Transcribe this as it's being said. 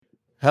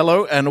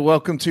Hello and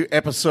welcome to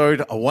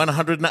episode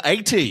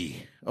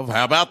 180 of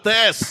How About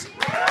This?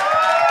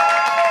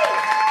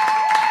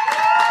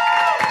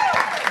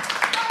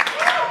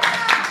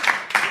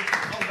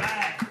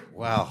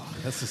 Wow,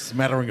 that's a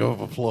smattering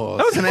of applause.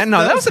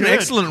 That was an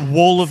excellent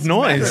wall of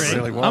noise. It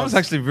really was. I was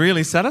actually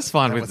really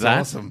satisfied with was that.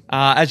 awesome.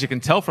 As you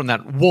can tell from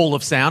that wall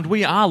of sound,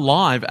 we are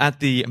live at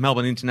the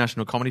Melbourne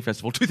International Comedy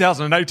Festival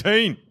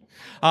 2018.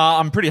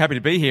 I'm pretty happy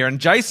to be here. And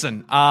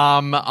Jason,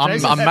 I'm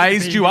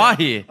amazed you are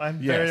here. I'm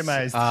very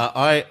amazed.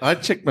 I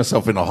checked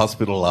myself in a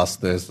hospital last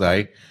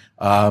Thursday.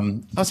 I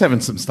was having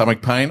some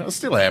stomach pain. I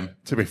still am,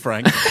 to be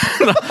frank.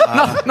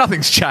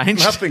 Nothing's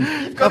changed. Nothing's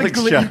You've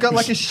changed. got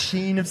like a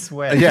sheen of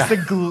sweat. Yeah. Just a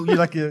glue. You're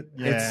like a,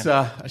 yeah. It's,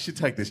 I should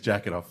take this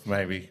jacket off,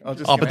 maybe.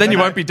 But then you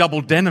won't be double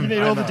denim. you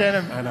need all the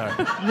denim. I know.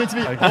 You need to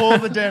be all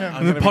the denim.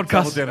 I'm going to be podcast-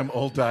 double denim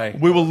all day.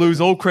 We will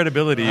lose all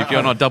credibility if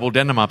you're not double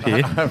denim up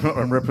here.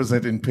 I'm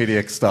representing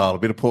PDX style, a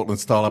bit of Portland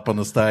style up on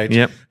the stage.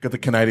 Yep. Got the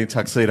Canadian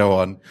tuxedo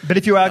on. But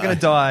if you are going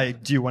to die,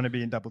 do you want to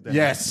be in double denim?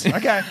 Yes.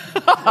 Okay.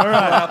 All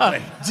right.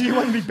 Do you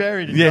want to be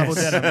buried in double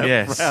denim?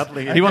 Yes.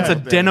 Proudly. He wants a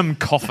Okay. denim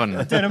coffin.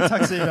 Denim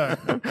tuxedo.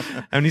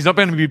 And he's not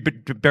going to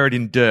be buried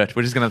in dirt.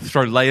 We're just going to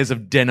throw layers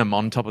of denim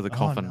on top of the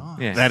coffin. nice.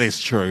 Yeah. That is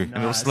true. And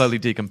it'll slowly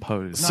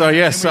decompose. So,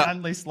 yes. And we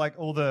unleash like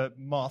all the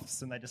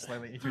moths and they just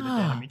slowly eat through the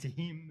denim into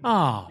him.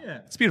 Oh, Yeah.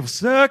 it's a beautiful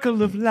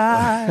circle of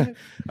life.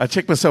 I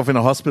checked myself in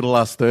a hospital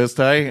last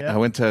Thursday. Yeah. I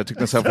went to took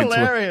myself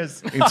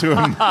Hilarious. into a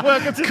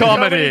Welcome to the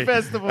Comedy. Comedy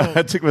Festival.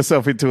 I took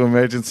myself into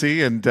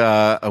emergency, and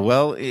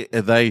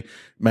they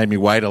made me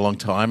wait a long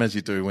time, as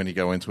you do when you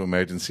go into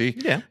emergency.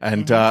 Yeah.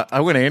 And I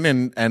went in,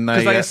 and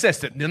Because they they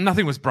assessed it.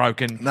 Nothing was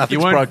broken. Nothing's you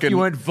weren't, broken. You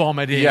weren't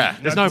vomiting. Yeah.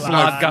 There's no No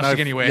blood blood. gushing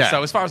No- anywhere. yeah.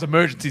 So as far as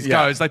emergencies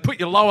Yeah. goes, they put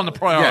you low on the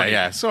priority.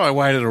 yeah. So I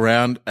waited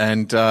around,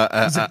 and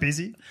Was it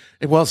busy?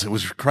 It was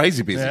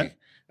crazy busy. Yeah.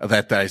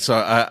 That day. So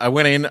I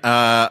went in,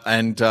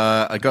 and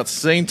I got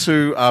seen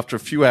to after a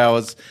few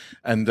hours,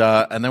 and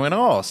they went,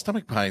 "Oh,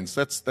 stomach pains.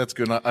 That's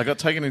good." And I got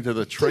taken into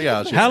the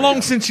triage. How area.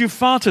 long since you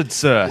farted,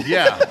 sir?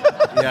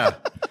 Yeah.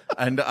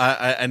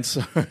 And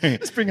so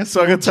bring a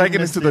so I got small taken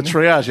gymnast into the in.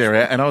 triage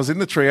area, and I was in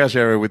the triage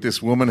area with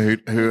this woman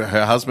who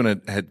her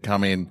husband had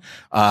come in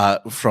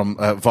from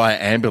via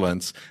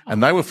ambulance,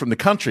 and they were from the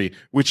country,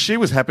 which she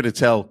was happy to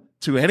tell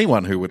to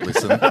anyone who would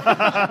listen,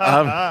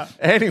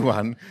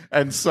 anyone.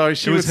 And so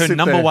she It was her sit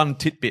number there. one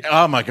tidbit.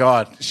 Oh my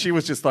God. She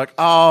was just like,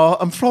 "Oh,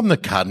 I'm from the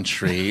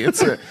country."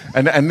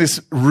 And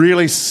this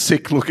really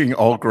sick looking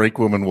old Greek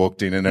woman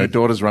walked in, and her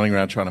daughter's running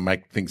around trying to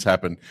make things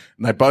happen.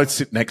 And they both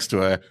sit next to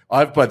her.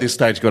 I've by this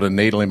stage got a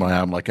needle in my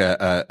arm, like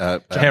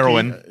a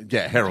Heroin.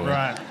 heroin.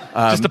 Right.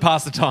 Just to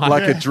pass the time.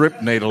 Like a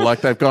drip needle.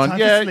 Like they've gone, Time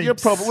for yeah,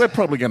 sleeps. we're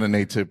probably going to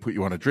need to put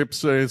you on a drip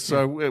soon.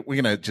 So we're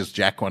going to just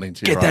jack one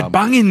into Get your that arm.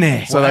 bung in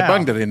there. So they Wow.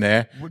 bunged it in there,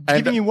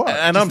 Giving you what?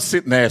 And I'm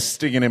sitting there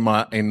sticking in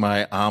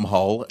my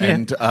armhole,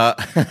 Yeah.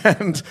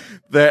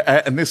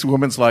 and this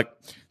woman's like,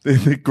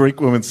 the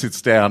Greek woman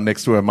sits down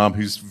next to her mum,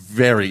 who's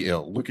very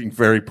ill, looking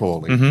very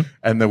poorly, Mm-hmm.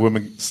 and the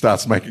woman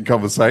starts making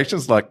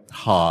conversations like,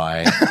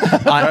 "Hi,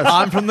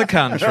 I'm from the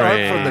country.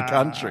 I'm from the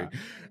country,"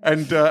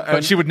 and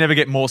But she would never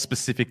get more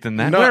specific than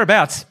that. No.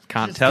 Whereabouts?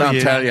 Can't tell can't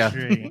you. tell you,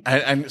 Country.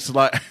 and it's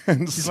like,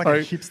 and She's so. like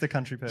a hipster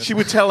country person. She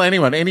would tell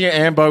anyone, any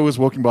ambo was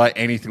walking by,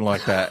 anything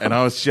like that. And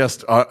I was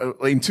just,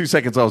 in 2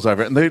 seconds I was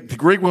over it. And the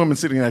Greek woman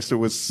sitting next to her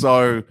was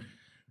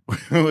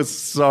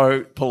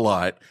so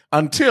polite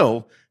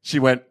until she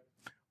went,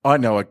 I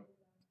know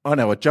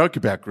a joke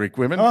about Greek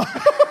women.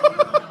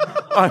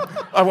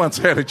 I once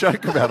heard a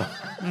joke about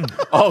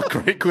old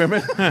Greek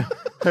women.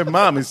 Her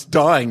mum is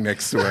dying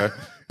next to her.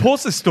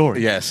 Pause the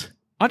story. Yes.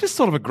 I just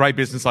thought of a great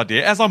business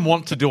idea, as I'm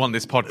wont to do on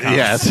this podcast.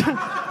 Yes.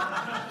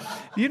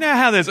 You know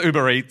how there's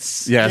Uber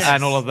Eats Yes.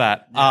 and all of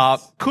that.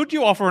 Could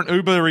you offer an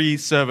Uber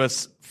Eats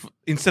service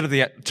instead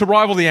of to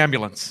rival the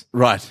ambulance?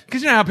 Right.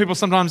 Because you know how people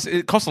sometimes,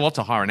 it costs a lot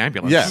to hire an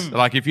ambulance. Yeah.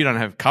 Like if you don't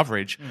have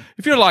coverage.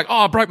 If you're like,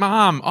 "Oh, I broke my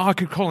arm. Oh, I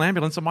could call an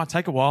ambulance. It might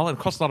take a while. It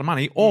costs a lot of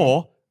money."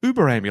 Or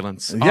Uber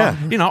ambulance. Yeah.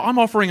 I'm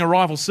offering a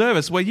rival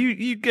service where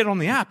you get on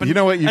the app. And, You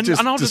know what you and- just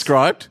and I'll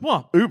described?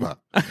 What? Uber.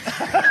 I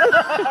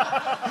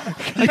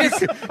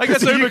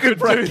guess Uber could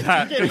do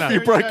that. If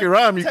you broke your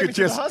arm, you Take me could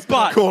to the just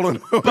hospital. call an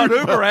Uber. But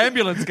Uber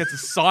ambulance gets a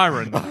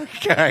siren.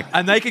 Okay.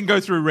 And they can go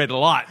through red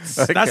lights.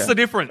 That's the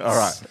difference. All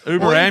right.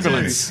 Uber All you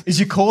ambulance. do is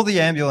you call the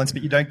ambulance,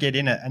 but you don't get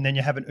in it, and then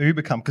you have an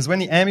Uber come. Because when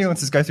the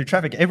ambulances go through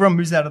traffic, everyone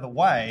moves out of the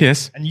way.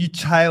 Yes. And you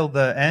tail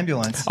the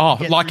ambulance. Oh, You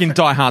get like through in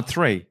tra- Die Hard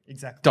 3.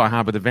 Exactly. Die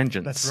Hard with a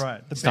Vengeance. That's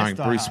right. The Starring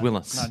best Die Bruce Hard.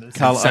 Willis. No, that's-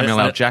 Carl, Samuel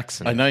L.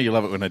 Jackson. I know you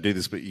love it when I do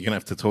this, but you're going to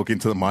have to talk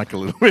into the mic a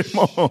little bit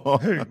more.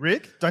 Who,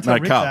 Rick? Don't tell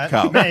No, Rick Carl. that.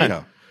 Carl. Me.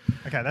 Carl.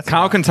 Okay, that's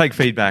Carl all right. can take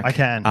feedback. I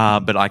can.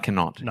 But I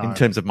cannot No. in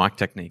terms of mic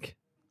technique.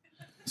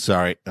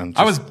 Sorry.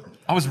 I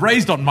was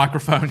raised on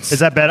microphones. Is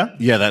that better?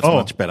 Yeah, that's Oh,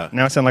 much better.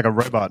 Now I sound like a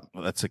robot.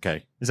 Well, that's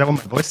okay. Is that what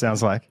my voice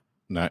sounds like?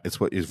 No, it's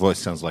what his voice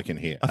sounds like in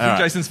here. I think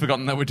Jason's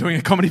forgotten that we're doing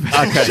a comedy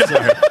podcast. Okay,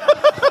 sorry.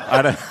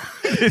 I don't.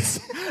 this.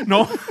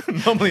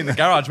 Normally in the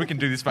garage, we can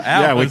do this for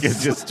hours. Yeah, we could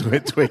just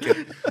tweak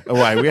it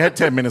away. We had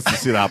 10 minutes to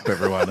sit up,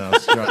 everyone. I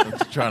was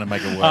trying to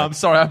make it work.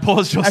 Sorry, I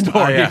paused your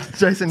story. yeah.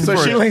 Jason, So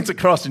she leans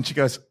across and she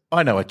goes,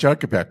 I know a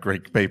joke about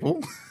Greek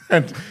people.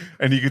 and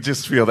you could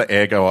just feel the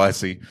air go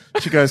icy.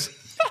 She goes,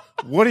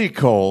 what do you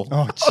call...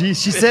 Oh,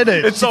 jeez, she said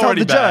it. It's she told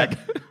already the bad.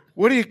 joke.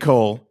 What do you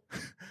call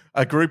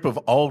a group of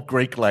old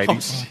Greek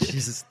ladies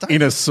Jesus.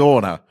 in a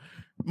sauna?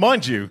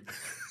 Mind you,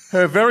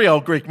 her very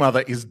old Greek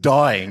mother is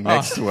dying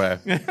next to her.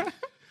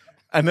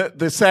 And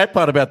the sad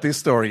part about this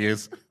story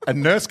is a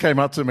nurse came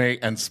up to me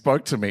and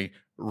spoke to me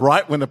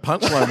right when the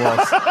punchline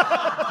was.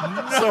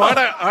 So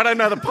I don't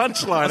know the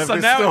punchline of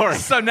this story.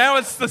 So now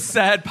it's the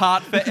sad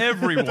part for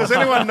everyone. Does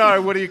anyone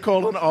know what do you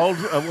call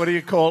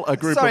a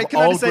group Sorry, of can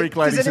I old just say, Greek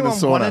ladies does in a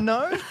anyone want to sauna?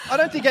 know? I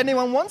don't think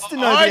anyone wants to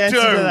know I the answer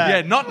do. to that.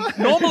 Yeah, not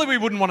normally we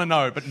wouldn't want to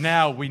know, but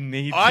now we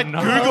need I to know.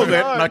 googled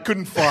it and I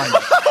couldn't find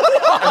it.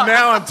 And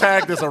now I'm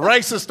tagged as a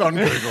racist on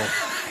Google.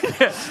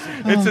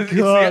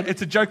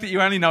 It's a joke that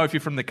you only know if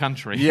you're from the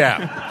country.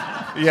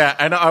 Yeah,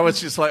 and I was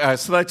just like,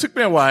 so they took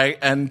me away,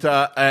 and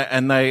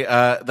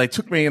they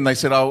took me and they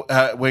said,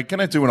 we're going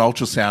to do an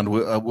ultrasound.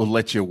 We'll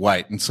let you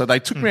wait. And so they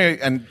took me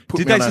and put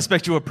Did me they on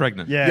suspect you were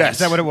pregnant? Yeah, Yes. is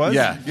that what it was?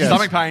 Yeah, yes.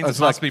 Stomach pains I was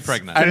must be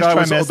pregnant. And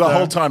First the trimester.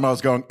 whole time I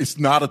was going, it's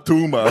not a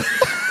tumor.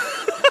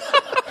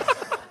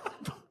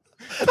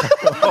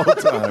 The whole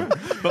time.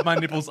 But my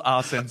nipples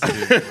are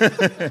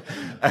sensitive.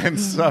 And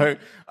so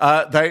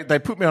they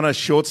put me on a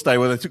short stay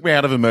where they took me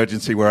out of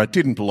emergency where I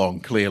didn't belong,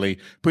 clearly,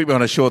 put me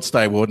on a short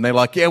stay ward, and they're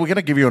like, yeah, we're going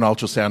to give you an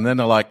ultrasound. And then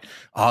they're like,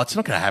 oh, it's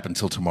not going to happen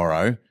till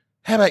tomorrow.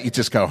 How about you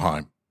just go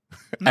home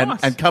Nice.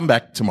 and come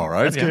back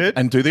tomorrow good.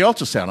 and do the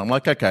ultrasound? I'm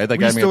like, okay. They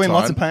Were you gave me still a in time.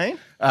 lots of pain?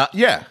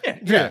 Yeah.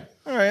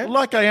 All right.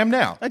 Like I am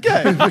now.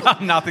 Okay.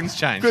 Nothing's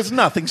changed. Because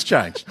nothing's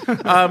changed.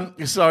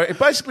 So it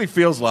basically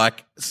feels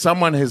like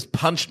someone has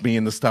punched me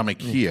in the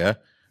stomach here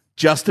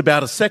just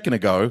about a second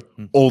ago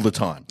all the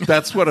time.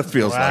 That's what it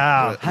feels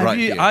Wow. like. Right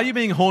here. Are you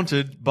being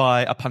haunted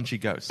by a punchy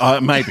ghost?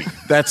 Maybe.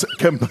 That's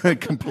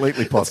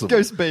completely possible.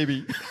 Ghost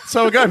baby.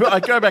 So I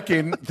go back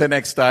in the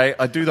next day.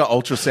 I do the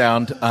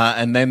ultrasound,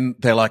 and then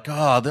they're like,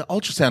 "Oh, the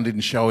ultrasound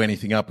didn't show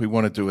anything up. We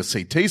want to do a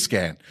CT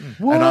scan."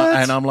 What?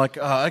 And I'm like,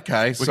 "Oh,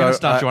 okay." We're going to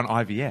start you on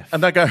IVF.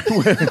 And they go,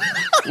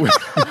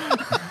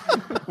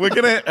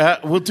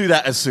 we'll do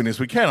that as soon as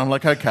we can. I'm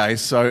like, okay.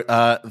 So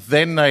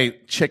then they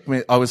checked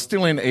me. I was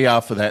still in ER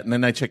for that, and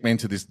then they checked me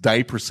into this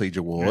day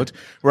procedure ward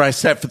where I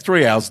sat for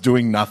 3 hours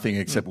doing nothing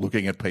except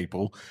looking at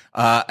people.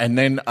 And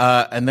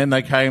then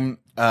they came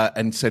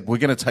and said, we're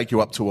going to take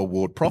you up to a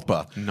ward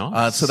proper.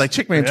 Nice. So they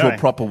checked me into Really? a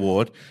proper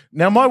ward.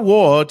 Now my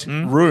ward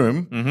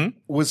room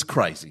was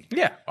crazy.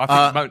 Yeah,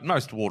 I think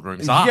most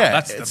wardrooms are. yeah,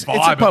 That's it's the a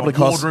vibe public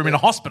of a wardroom in a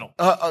hospital.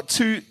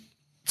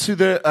 To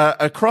the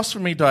across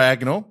from me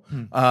diagonal,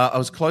 I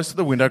was close to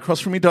the window.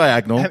 Across from me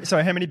diagonal,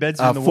 Sorry, how many beds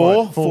are in the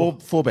ward?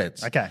 four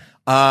beds. Okay.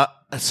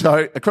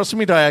 So across from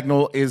me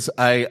diagonal is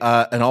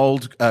an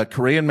old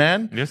Korean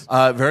man. Yes.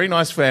 Very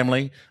nice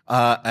family,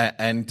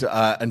 and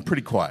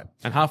pretty quiet.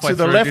 And halfway to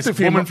the through, left this of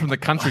him, woman from the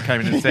country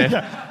came in and said,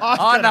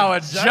 I know a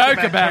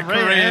joke about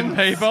Korean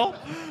people.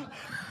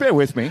 bear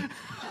with me.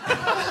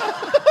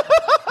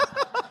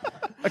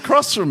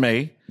 Across from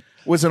me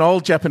was an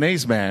old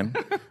Japanese man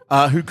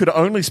who could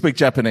only speak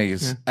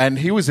Japanese, and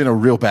he was in a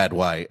real bad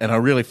way, and I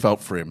really felt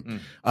for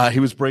him. He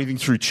was breathing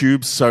through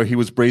tubes, so he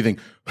was breathing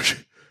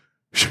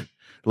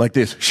like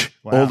this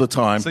all the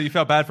time. So you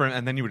felt bad for him,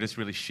 and then you were just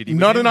really shitty with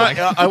No, him?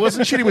 I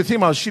wasn't shitty with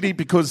him. I was shitty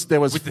because there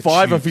was the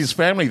 5 of tubes. his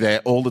family there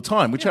all the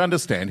time, which I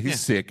understand. He's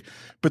sick,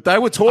 but they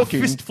were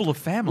talking fistful of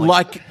family.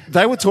 like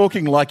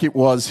it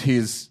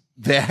was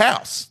their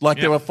house. Like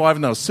there were 5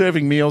 and they were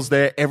serving meals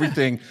there,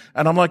 everything.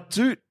 And I'm like,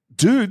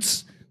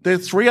 dudes,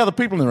 there's 3 other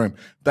people in the room.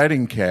 They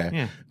didn't care.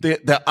 Yeah.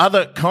 The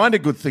other kind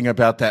of good thing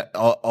about that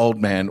old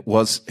man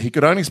was he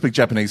could only speak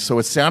Japanese, so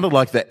it sounded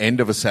like the end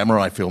of a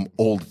samurai film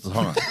all the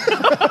time.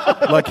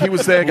 Like he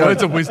was there going,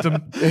 Words of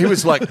wisdom. he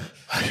was like,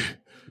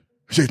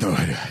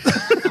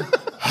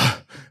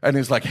 and he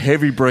was like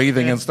heavy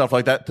breathing and stuff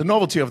like that. The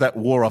novelty of that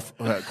wore off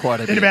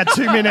quite a bit. In about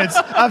 2 minutes.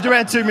 After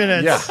about 2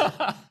 minutes.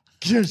 Yeah.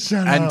 Just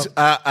shut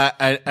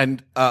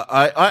And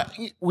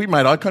we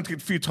made eye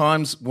contact a few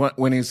times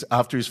when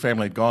after his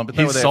family had gone, but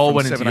they were His there soul from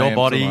went into 7 your a.m.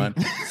 till body. 9.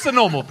 It's a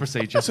normal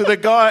procedure. So the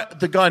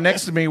guy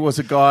next to me was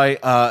a guy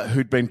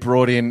who'd been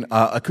brought in.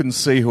 I couldn't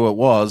see who it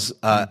was,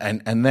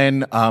 and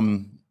then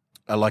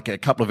like a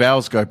couple of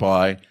hours go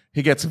by,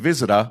 he gets a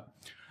visitor.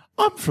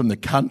 I'm from the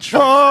country.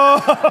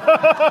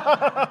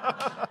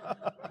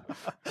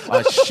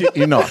 I shit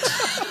you not.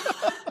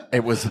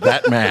 It was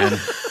that man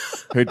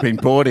who'd been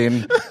brought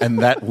in and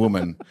that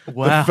woman.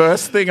 Wow. The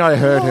first thing I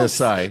heard her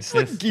say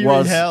Geary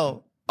was,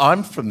 hell.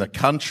 I'm from the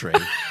country.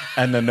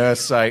 And the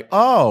nurse say,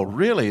 oh,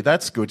 really?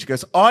 That's good. She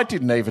goes, I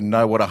didn't even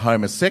know what a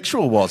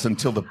homosexual was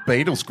until the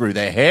Beatles grew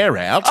their hair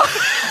out.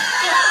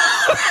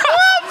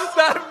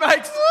 That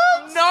makes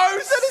no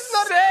sense.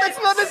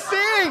 That's not a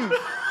thing.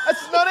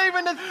 That's not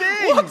even a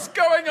thing. What's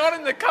going on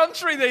in the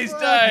country these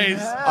days?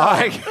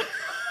 I...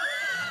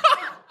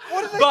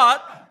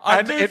 But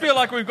I do feel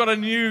like we've got a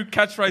new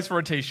catchphrase for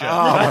a T-shirt.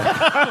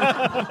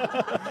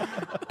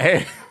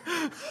 And-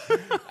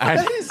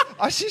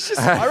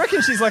 I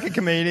reckon she's like a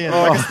comedian,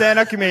 like a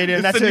stand-up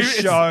comedian. That's her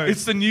show.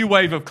 It's the new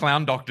wave of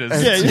clown doctors.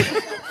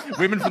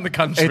 Women from the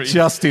country. it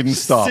just didn't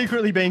stop.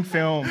 secretly being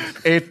filmed.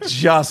 It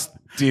just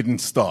didn't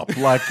stop.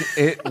 Like,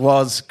 it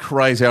was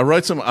crazy. I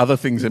wrote some other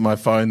things in my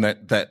phone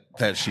that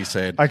she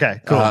said. Okay,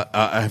 cool.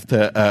 I have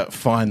to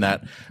find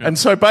that. Yeah. And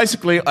so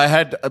basically, I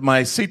had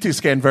my CT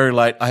scan very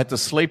late. I had to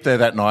sleep there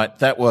that night.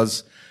 That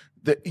was...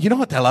 You know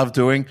what they love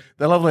doing?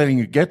 They love letting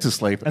you get to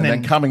sleep and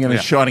then coming in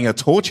and shining a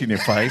torch in your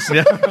face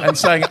and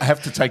saying, I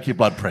have to take your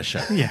blood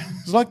pressure. Yeah.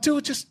 It's like,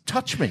 dude, just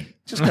touch me.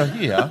 Just go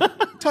here,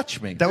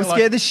 touch me. That would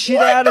scare the shit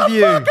out of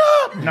you.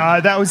 No,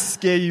 that would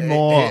scare you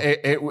more.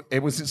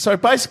 It was so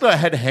basically I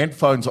had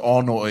headphones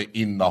on or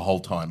in the whole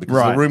time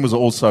because the room was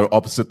also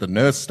opposite the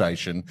nurse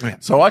station,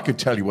 so I could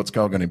tell you what's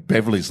going on in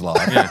Beverly's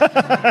life.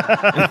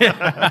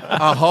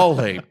 A whole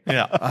heap.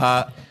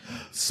 Yeah.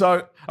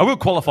 So I will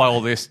qualify all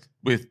this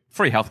with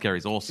free healthcare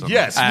is awesome.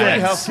 yes, free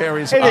healthcare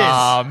is It is.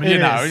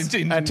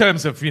 awesome. In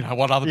terms of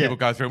what other people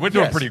go through, we're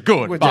doing pretty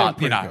good. We're But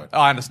doing pretty good.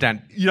 I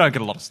understand you don't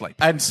get a lot of sleep.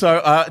 And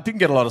so I didn't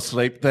get a lot of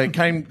sleep. They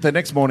came the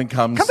next morning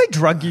comes. Can't they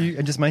drug you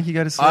and just make you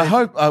go to sleep? I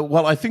hope.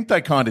 Well, I think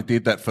they kind of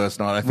did that first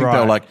night. I think they were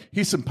Right. like,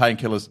 "Here's some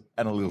painkillers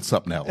and a little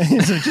something else."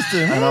 So just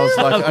And I was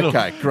like,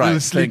 "Okay, great, Little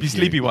thank you."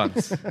 sleepy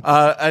ones.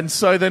 And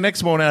so the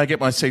next morning, I get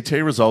my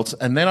CT results,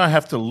 and then I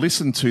have to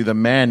listen to the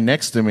man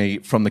next to me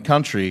from the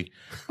country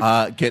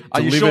get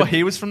Are you delivered. sure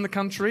he was from the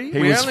country? He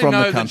We was only from know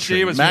the that country.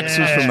 she was Max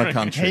from was the from the country.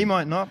 country. He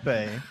might not be.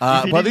 If he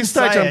By didn't this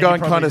stage, say I'm it,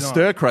 going he kind of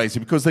probably stir crazy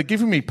because they're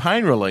giving me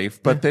pain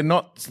relief, but they're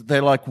not.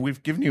 They're like,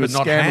 we've given you But a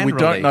not scan, and hand we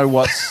don't relief. know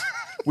what's.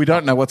 We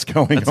don't know what's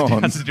going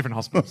on. That's a different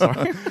hospital.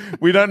 Sorry.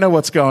 We don't know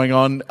what's going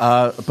on,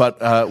 but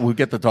we'll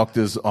get the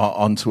doctors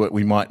onto it.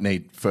 We might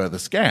need further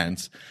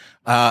scans,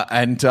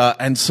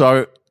 and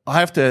so I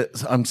have to.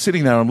 I'm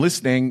sitting there. I'm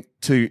listening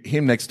to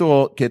him next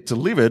door get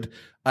delivered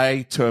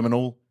a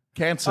terminal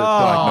cancer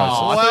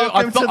diagnosis.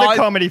 Welcome to the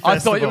comedy I thought you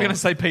festival. were going to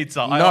say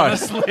pizza. No.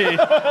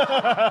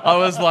 I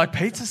was like,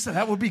 pizza? So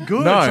that would be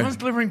good. No. Someone's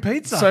delivering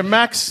pizza. So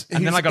Max,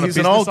 And then he's, I got a he's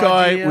an business old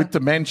guy idea. with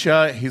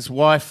dementia. His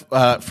wife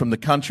from the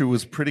country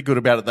was pretty good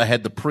about it. They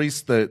had the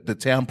priest, the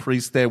town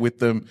priest there with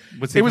them.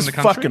 Was he it from was the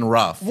country? fucking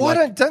rough. Why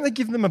Like, don't they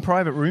give them a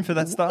private room for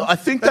that stuff? I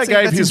think That's- they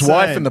gave that's his insane.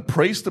 wife and the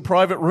priest a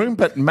private room,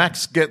 but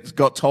Max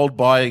got told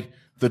by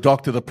the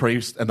doctor, the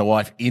priest, and the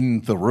wife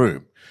in the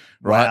room.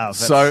 Right. Wow,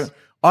 so that's-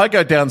 I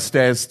go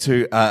downstairs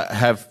to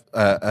have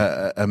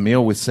a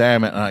meal with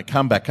Sam, and I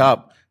come back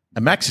up,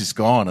 and Max is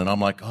gone, and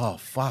I'm like, oh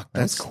fuck,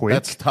 that's quick.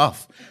 That's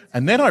tough.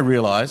 And then I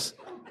realize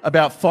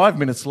about 5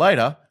 minutes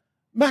later,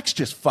 Max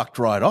just fucked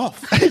right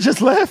off. He just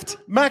left.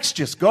 Max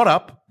just got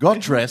up, got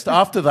dressed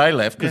after they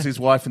left because his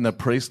wife and the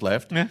priest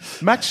left. Yeah.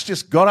 Max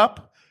just got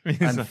up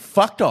and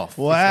fucked off.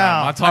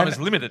 Wow. my time is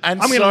limited.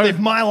 And I'm going to live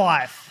my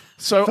life.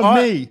 So for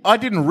I, me. I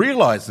didn't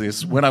realize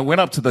this when I went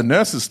up to the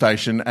nurse's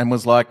station and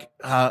was like,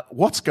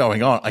 what's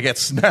going on? I get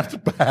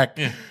snapped back.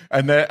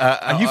 And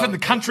Are you from the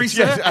country,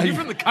 sir? yes, Are you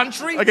from the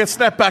country? I get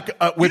snapped back.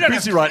 We're don't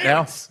busy have right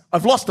now. clearance.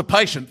 I've lost a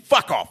patient.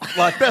 Fuck off.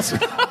 Like that's.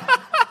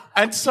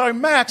 And so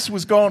Max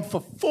was gone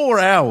for 4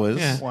 hours.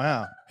 Yeah.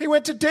 Wow. He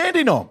went to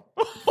Dandenong.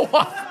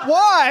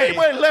 Why? He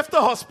went, left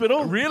the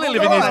hospital. Really got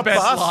living on his a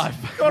best bus,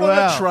 life. Got on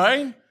Wow. a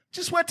train.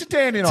 Just went to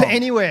Dandenong. To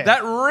anywhere.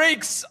 That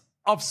reeks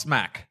of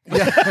smack.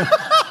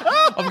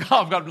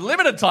 I've got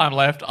limited time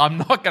left. I'm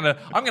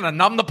gonna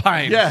numb the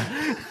pain.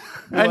 Yeah.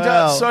 And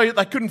Wow. so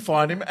they couldn't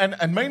find him.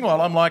 And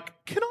meanwhile, I'm like,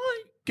 can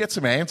I get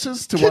some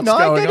answers to Can what's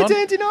I going go on? to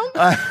Dandenong?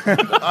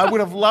 I would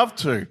have loved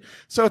to.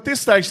 So at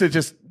this stage, they're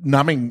just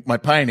numbing my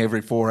pain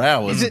every 4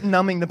 hours. Is it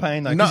numbing the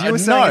pain, though? Because you were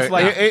saying it's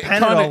like it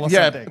Panadol kinda, or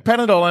yeah, something.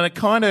 Panadol, and it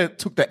kind of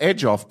took the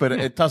edge off, but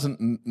it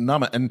doesn't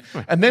numb it. And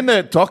then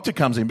the doctor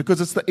comes in because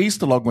it's the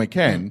Easter long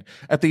weekend.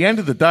 At the end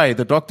of the day,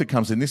 the doctor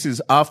comes in. This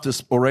is after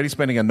already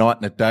spending a night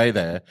and a day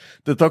there.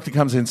 The doctor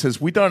comes in and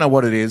says, "We don't know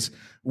what it is.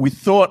 We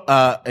thought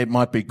it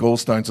might be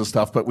gallstones or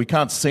stuff, but we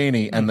can't see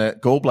any, and the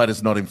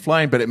gallbladder's not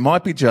inflamed. But it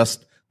might be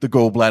just the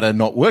gallbladder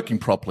not working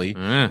properly.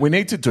 We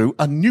need to do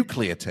a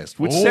nuclear test,"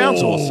 which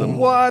sounds awesome.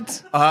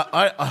 What?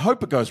 I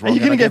hope it goes wrong.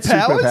 you and gonna I get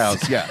powers?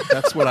 superpowers. Yeah,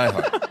 that's what I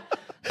hope.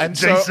 And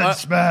Jason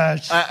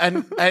Smash.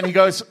 and he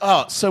goes,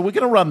 "Oh, so we're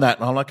going to run that."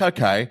 And I'm like,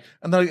 "Okay."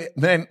 And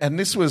then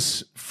this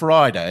was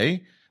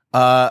Friday.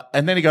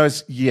 And then he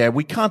goes, "Yeah,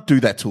 we can't do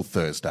that till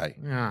Thursday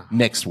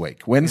next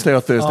week, Wednesday or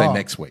Thursday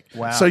next week.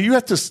 Wow. So you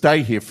have to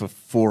stay here for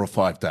 4 or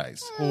 5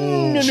 days,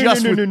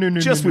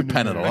 just with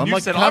Panadol." And I'm you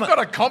like, said, "Can I've got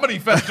a comedy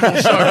festival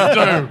show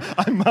to do.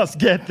 I must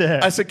get there.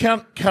 I said,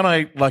 can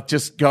I like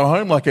just go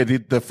home like I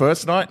did the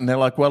first night?" And they're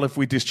like, "Well, if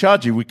we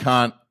discharge you, we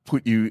can't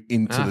put you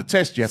into the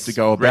test. You have to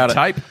go about Red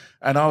tape. it."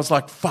 And I was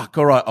like, "Fuck,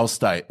 all right, I'll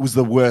stay." It was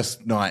the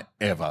worst night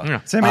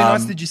ever. So how many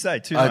nights did you say?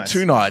 2 nights?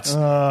 2 nights.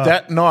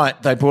 That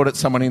night, they brought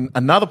someone in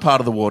another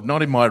part of the ward,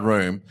 not in my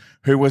room,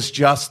 who was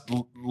just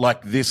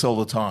like this all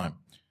the time.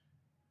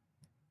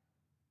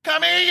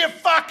 "Come here, you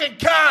fucking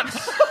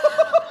cunts!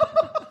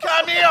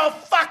 Come here, I'll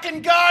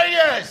fucking go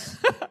yous!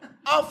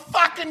 I'll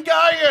fucking go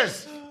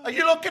yous!" Are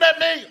you looking at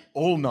me?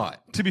 All night.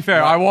 To be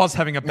fair, I was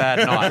having a bad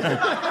night.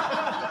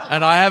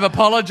 And I have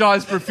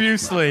apologised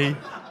profusely.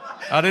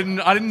 I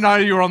didn't know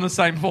you were on the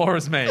same floor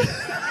as me.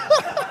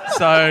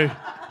 So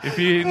if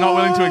you're not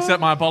willing to accept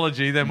my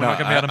apology, then we're not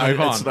going to be able to move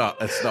on.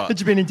 It's not. Had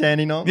you been in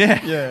Dandenong?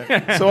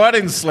 Yeah. So I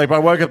didn't sleep. I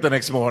woke up the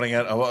next morning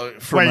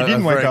from you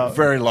didn't wake very, up?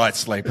 very light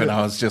sleep, and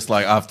I was just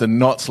like, after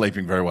not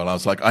sleeping very well, I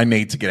was like, I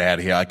need to get out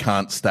of here. I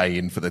can't stay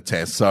in for the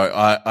test. So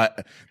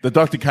the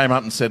doctor came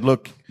up and said,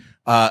 look,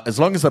 as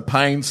long as the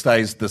pain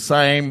stays the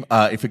same,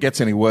 if it gets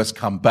any worse,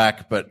 come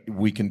back, but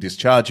we can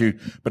discharge you.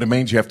 But it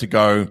means you have to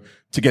go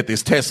to get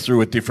this test through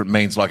a different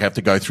means, like I have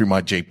to go through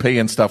my GP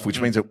and stuff, which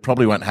means it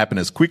probably won't happen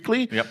as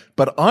quickly. Yep.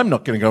 But I'm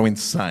not going to go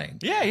insane.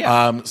 Yeah.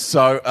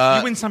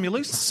 You win some, you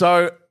lose some.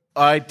 So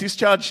I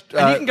discharged.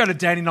 And you can go to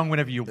Dandenong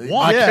whenever you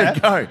want. I can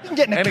go. You can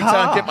get in a anytime,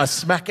 car. get my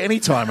smack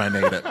anytime I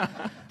need it.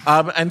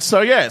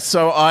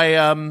 So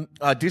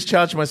I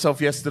discharged myself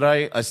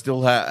yesterday. I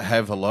still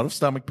have a lot of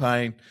stomach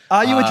pain.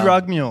 Are you a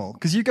drug mule?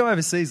 Because you go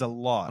overseas a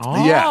lot.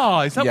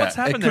 Oh, is that what's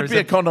happened it there? Could Is be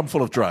a it condom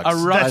full of drugs. a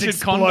ruptured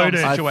That's condom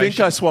exploded. I situation? think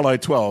I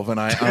swallowed 12 and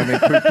I only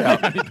pooped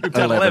out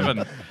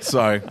 11.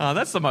 So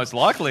That's the most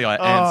likely answer.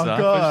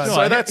 God. For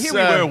sure. So that's Here we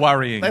were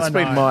worrying. That's I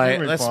been know. my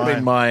You're that's fine.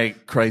 been my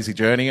crazy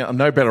journey. I'm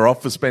no better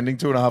off for spending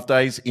 2.5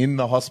 days in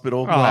the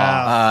hospital.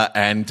 Wow.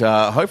 And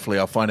hopefully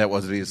I'll find out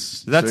what it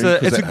is. That's soon,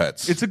 'cause it's it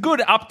hurts. It's a good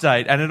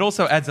update, and it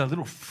also adds a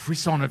little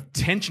frisson of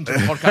tension to the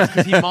podcast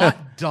because he might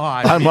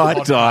die. I mid-podcast.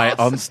 might die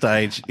on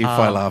stage if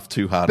I laugh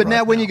too hard. But right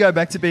now, when you go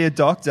back to be a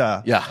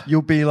doctor, Yeah.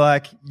 you'll be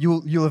like,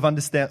 you'll have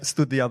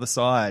understood the other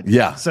side.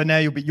 Yeah. So now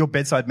your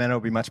bedside manner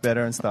will be much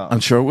better and stuff. I'm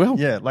sure it will.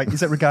 Yeah. Like, is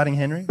that Regarding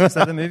Henry? Is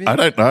that the movie? I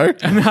don't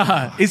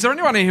know. Is there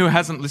anyone who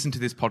hasn't listened to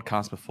this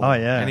podcast before? Oh,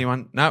 yeah.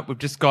 Anyone? No, we've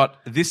just got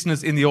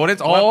listeners in the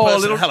audience. One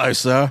person. Hello,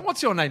 sir.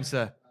 What's your name,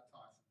 sir?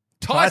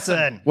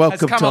 Tyson.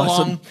 Welcome, has come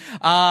Tyson.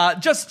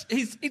 along.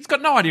 He's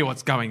got no idea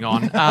what's going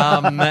on.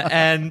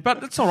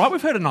 But it's all right.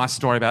 We've heard a nice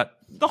story about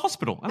the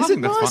hospital. And I Is it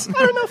think that's nice? fun.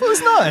 I don't know if it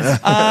was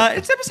nice.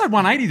 It's episode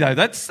 180 though.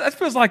 That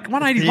feels like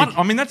 181. Big.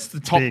 I mean, that's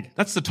the top. Big.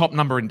 That's the top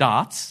number in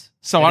darts.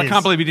 So It I is.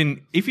 can't believe you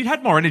didn't. If you'd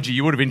had more energy,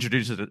 you would have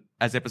introduced it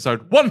as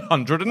episode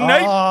 180.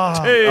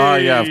 Oh,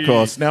 yeah, of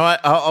course. Now,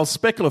 I'll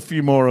speckle a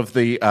few more of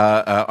the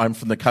I'm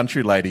from the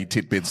country lady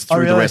tidbits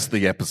through the really? rest of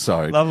the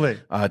episode. Lovely.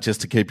 Just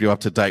to keep you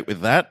up to date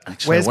with that.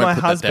 Actually, Where's I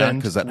won't my put that down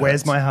husband? 'cause that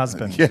Where's hurts. my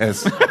husband?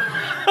 Yes.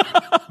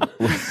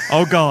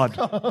 Oh God.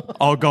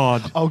 Oh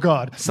God. Oh,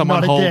 God.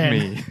 Someone not hold again.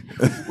 me.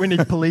 We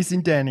need police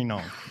in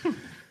Dandenong.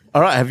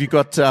 All right, have you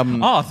got... Oh,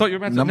 I thought you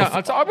were about to. Number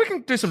No, we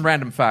can do some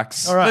random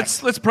facts. All right.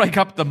 Let's break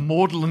up the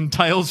maudlin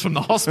tales from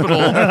the hospital.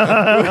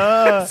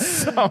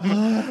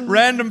 Some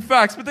random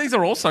facts, but these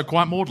are also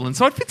quite maudlin.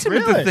 So it fits in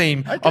with the Really?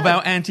 theme Okay. of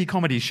our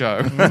anti-comedy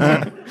show.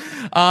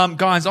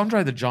 Guys,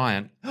 Andre the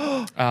Giant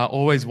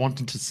always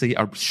wanted to see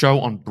a show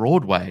on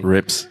Broadway,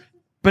 Rips.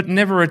 but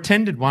never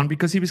attended one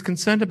because he was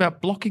concerned about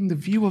blocking the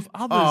view of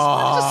others.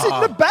 Just sit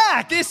in the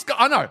back. This guy,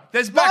 I know.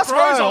 There's back Last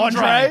rows, row,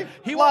 Andre.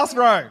 Andre. Last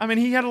row. I mean,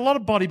 he had a lot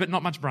of body, but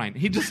not much brain.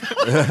 He just.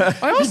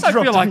 I also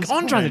dropped feel like his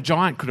Andre the point.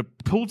 Giant could have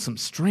pulled some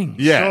strings.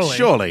 Yeah,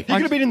 surely. He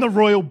could have been in the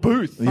royal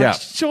booth. Like, Yeah.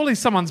 surely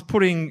someone's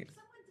putting.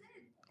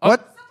 What?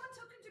 Someone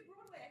took him to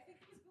Broadway. I think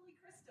it was Billy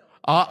Crystal.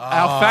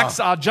 Our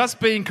facts are just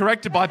being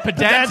corrected by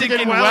Pedantic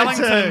in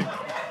Wellington.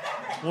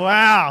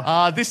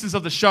 Wow. This is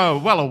of the show.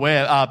 Well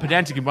aware,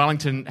 Pedantic in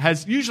Wellington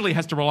usually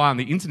has to rely on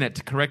the internet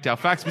to correct our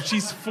facts, but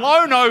she's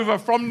flown over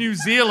from New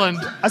Zealand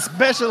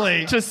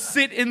Especially. to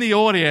sit in the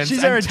audience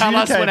She's our and tell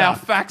us when adjudicator. our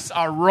facts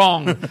are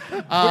wrong. We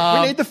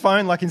need the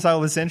phone like in Sale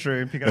of the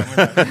Century and pick it up.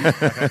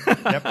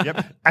 Okay.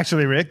 Yep.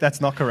 Actually, Rick,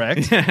 that's not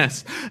correct.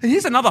 Yes.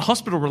 Here's another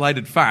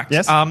hospital-related fact.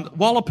 Yes.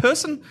 While a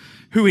person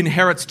who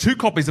inherits 2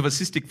 copies of a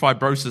cystic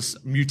fibrosis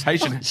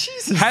mutation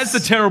Jesus. has the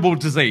terrible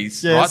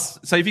disease, Yes.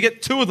 right? So if you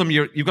get 2 of them,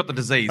 you've got the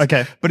disease.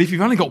 Okay. But if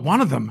you've only got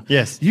 1 of them,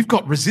 Yes. you've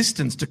got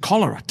resistance to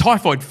cholera,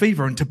 typhoid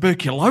fever, and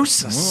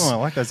tuberculosis. Oh, I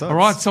like those odds. All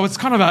right. So it's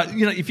kind of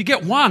if you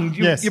get 1,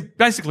 Yes. you're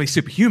basically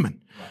superhuman.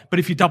 But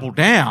if you double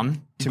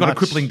down, you've got a much.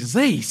 crippling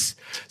disease.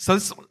 So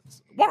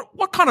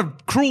what kind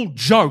of cruel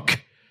joke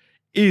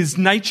is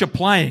nature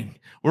playing?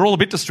 We're all a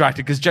bit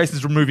distracted because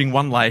Jason's removing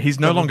 1 layer. He's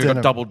no Double longer denim.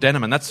 got double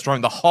denim, and that's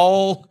throwing the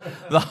whole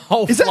Is that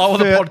flow of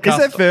the podcast. Is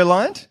that fur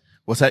lined?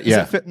 What's that? Is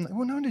Yeah. it fur-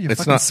 well, no wonder you're It's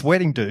fucking not-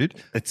 sweating, dude.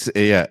 It's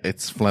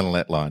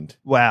flannelette lined.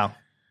 Wow.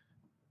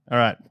 All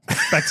right.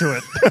 Back to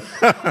it.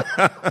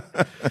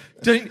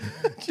 don't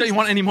you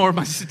want any more of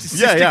my cystic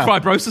Yeah.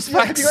 fibrosis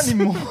Have facts? you got any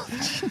more?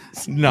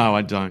 No,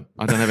 I don't.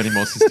 I don't have any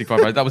more cystic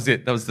fibrosis. That was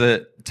it. That was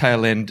the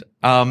tail end.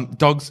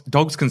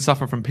 Dogs can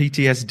suffer from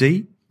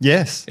PTSD.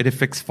 Yes. It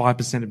affects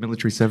 5% of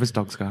military service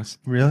dogs, guys.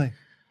 Really?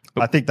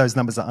 I think those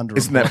numbers are under.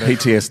 Isn't that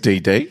PTSD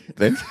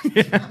then?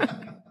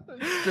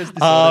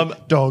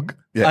 dog?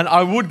 Yeah. And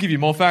I would give you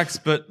more facts,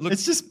 but look,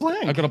 It's just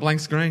blank. I've got a blank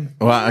screen.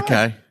 Well,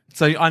 okay.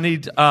 So I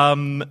need I've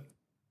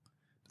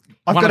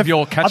one got of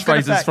your I've got a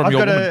catchphrases fact. from I've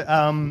your got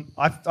woman.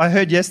 I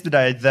heard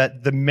yesterday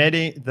that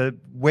the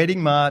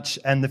wedding march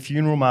and the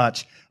funeral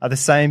march are the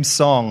same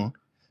song,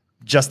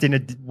 just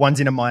one's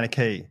in a minor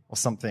key or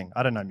something.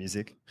 I don't know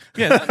music.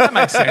 Yeah, that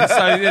makes sense.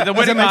 So the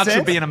wedding make march sense?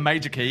 would be in a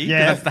major key, 'cause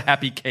Yeah. that's the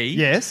happy key.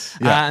 Yes.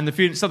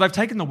 And so they've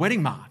taken the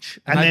wedding march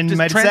And they've then just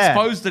made it sad.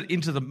 transposed it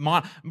into the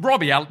minor.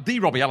 Robbie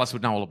Ellis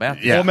would know all about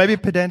this. Yeah. Or maybe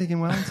Pedantic in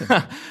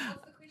Wellington.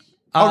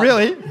 Oh,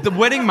 really? The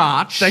wedding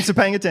march. Thanks for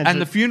paying attention.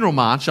 And the funeral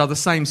march are the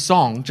same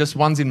song, just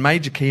one's in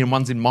major key and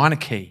one's in minor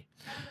key.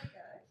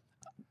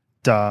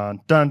 Dun,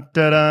 dun,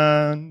 dun,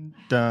 dun,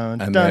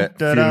 dun, And dun, the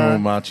dun, funeral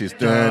dun. march is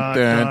Dun, dun,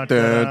 dun,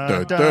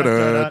 dun, dun,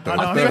 dun, dun.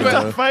 I think it's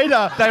Darth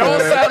Vader. They all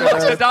sound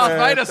like the Darth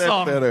Vader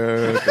song.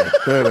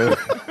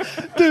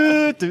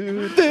 Do, do,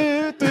 do,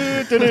 do,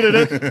 do,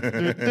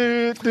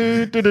 do,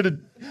 do, do, do, do.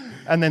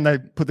 And then they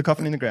put the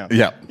coffin in the ground.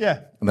 Yeah. Yeah.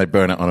 And they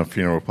burn it on a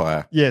funeral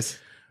pyre. Yes.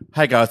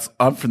 Hey guys,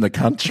 I'm from the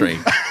country.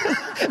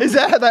 Is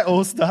that how they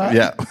all start?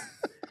 Yeah.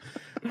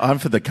 I'm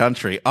from the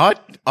country. I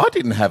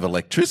didn't have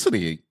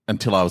electricity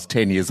until I was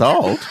 10 years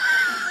old.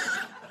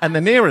 And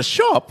the nearest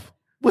shop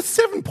was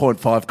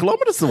 7.5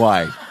 kilometres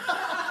away.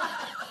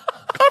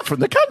 I'm from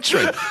the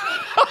country.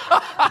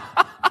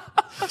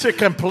 To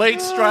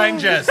complete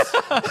strangers.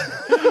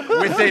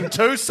 Within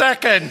 2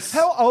 seconds.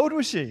 How old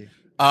was she?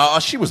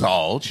 She was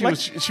old.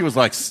 She was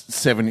like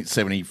 70,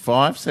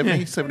 75,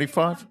 70,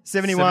 75?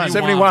 71.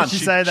 71. Did she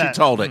say that? She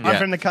told it, yeah. I'm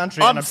from the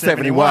country I'm and I'm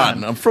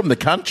 71. I'm from the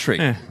country.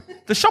 Yeah.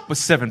 The shop was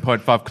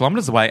 7.5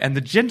 kilometres away, and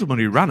the gentleman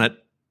who ran it,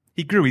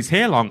 he grew his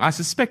hair long. I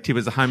suspect he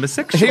was a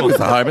homosexual. He was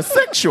a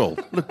homosexual.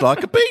 Looked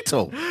like a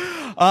beetle.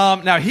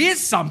 Now, here's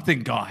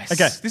something, guys.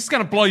 Okay. This is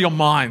going to blow your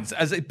minds,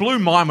 as it blew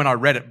mine when I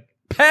read it.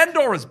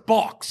 Pandora's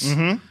box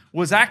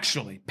was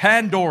actually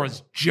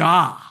Pandora's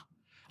jar.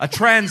 A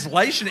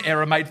translation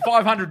error made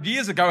 500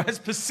 years ago has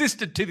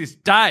persisted to this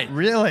day.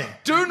 Really?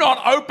 Do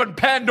not open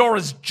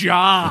Pandora's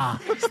jar.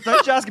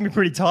 Those jars can be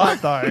pretty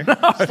tight, though.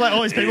 It's like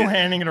all these people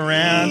handing it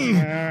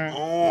around.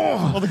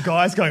 All the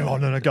guys going, oh,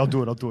 no, I'll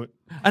do it.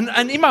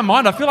 And in my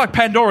mind, I feel like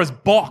Pandora's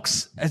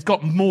box has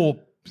got more,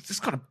 it's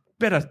got a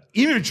better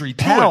imagery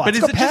to Power. it.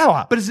 It's got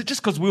power. But is it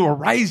just because we were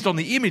raised on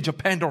the image of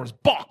Pandora's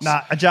box?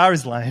 Nah, a jar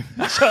is lame.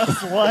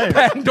 Just lame.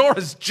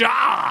 Pandora's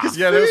jar.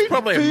 Yeah, there was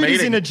probably a food meeting.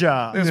 is in a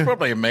jar. There was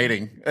probably a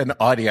meeting, an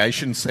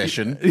ideation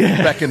session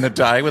back in the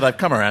day where they'd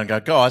come around and go,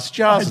 guys,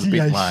 jars is a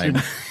bit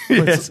Ideation.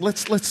 lame.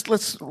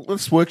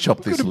 Let's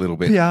workshop this a little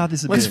bit. PR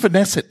this a Let's bit.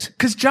 finesse it.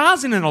 Because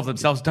jars in and of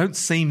themselves don't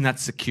seem that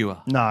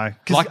secure. No,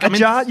 because Like, I mean-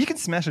 jar, you can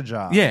smash a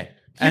jar. Yeah.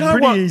 And know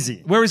pretty what?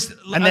 easy. Whereas,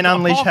 And then a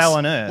unleash box- hell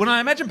on earth. When I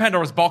imagine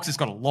Pandora's box, it's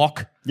got a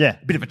lock, Yeah.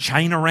 a bit of a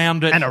chain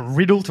around it, And a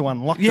riddle to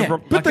unlock yeah, the...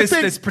 like the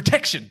thing- there's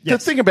protection. The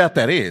thing about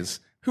that is,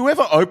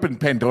 whoever opened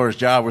Pandora's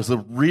jar was a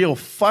real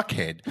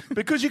fuckhead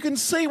because you can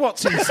see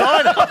what's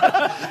inside it.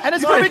 And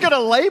it's probably got a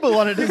label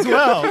on it as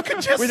well. You can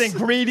just, with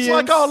ingredients.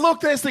 It's like, oh, look,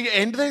 there's the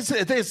end. There's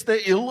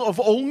the ill of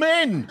all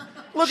men.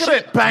 Look at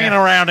it banging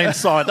around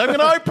inside. They're going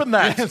to open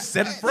that. Yeah,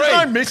 set it free.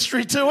 There's no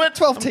mystery to it.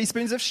 12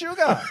 teaspoons of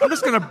sugar.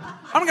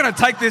 I'm gonna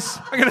take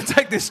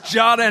this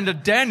jar down to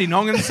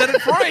Dandenong and set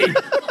it free.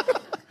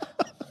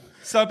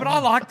 So, but I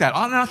like that.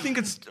 I think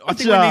we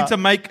jar. need to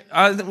make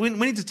we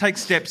need to take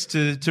steps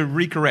to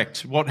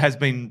recorrect what has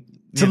been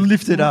To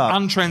lift it up.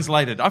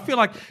 untranslated. I feel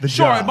like The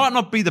sure jar. it might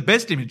not be the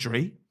best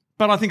imagery,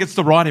 but I think it's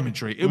the right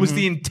imagery. It was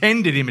the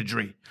intended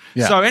imagery.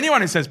 Yeah. So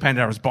anyone who says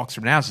Pandora's box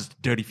from now is just a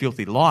dirty,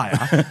 filthy liar.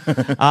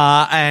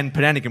 And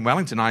Pedantic in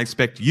Wellington, I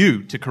expect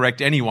you to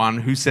correct anyone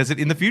who says it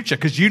in the future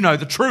because you know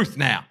the truth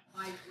now.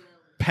 I will.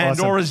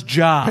 Pandora's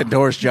jar.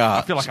 Pandora's jar.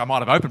 I feel like I might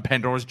have opened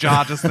Pandora's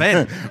jar just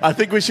then. I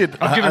think we should.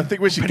 I've I given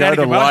think we should go Pedantic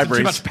to in Wellington libraries.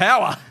 Too much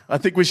power. I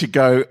think we should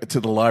go to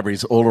the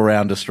libraries all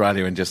around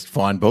Australia and just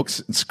find books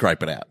and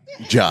scrape it out.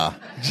 Jar.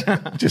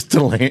 Just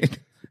to land.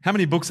 How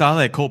many books are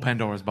there called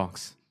Pandora's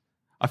box?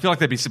 I feel like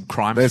there'd be some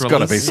crime There's thrillers.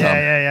 gotta be some.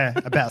 Yeah.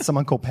 About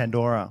someone called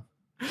Pandora.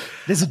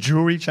 There's a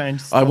jewelry chain.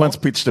 I once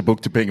pitched a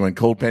book to Penguin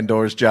called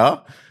Pandora's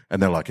Jar,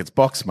 and they're like, "It's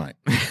box, mate."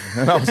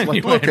 And I was like,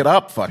 You "Look went- it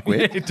up,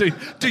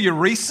 fuckwit." do your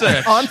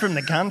research. I'm from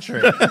the country.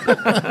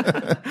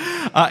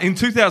 In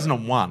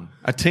 2001,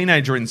 a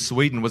teenager in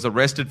Sweden was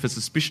arrested for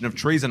suspicion of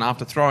treason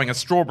after throwing a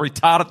strawberry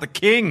tart at the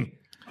king.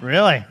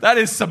 Really? That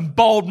is some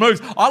bold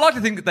moves. I like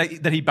to think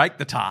that he baked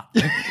the tart.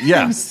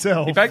 Yeah.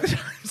 Himself. He baked the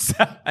tart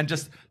himself and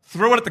just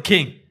threw it at the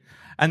king.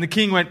 And the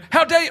king went,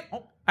 "How dare you?"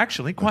 Oh,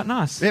 actually, quite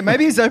nice. Yeah,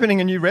 maybe he's opening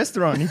a new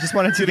restaurant. He just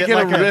wanted to Did he get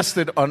get like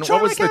arrested on Try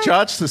what was like the a-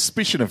 charge?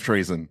 Suspicion of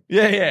treason.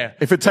 Yeah.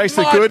 If it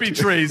tasted might good, be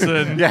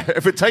treason. Yeah,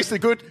 if it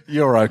tasted good,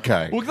 you're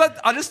okay. Well,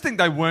 I just think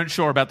they weren't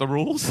sure about the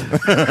rules.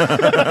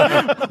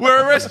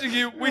 We're arresting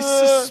you. We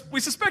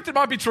suspect it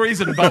might be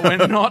treason, but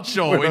we're not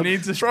sure. We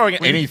need to Throwing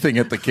anything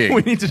at the king.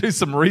 We need to do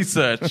some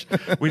research.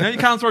 We know you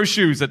can't throw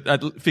shoes at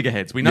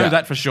figureheads. We know Yeah.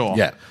 that for sure.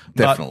 Yeah,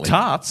 definitely. But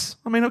tarts,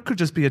 I mean, it could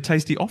just be a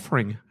tasty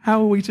offering.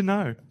 How are we to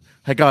know?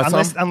 Hey guys,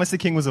 unless the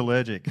king was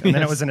allergic, and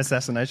then it was an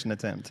assassination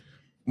attempt.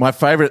 I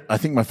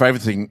think my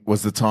favorite thing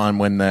was the time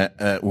when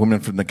the woman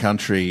from the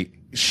country,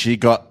 she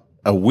got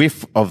a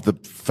whiff of the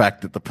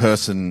fact that the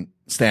person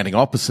standing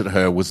opposite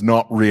her was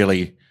not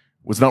really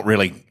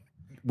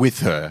with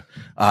her,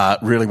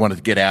 really wanted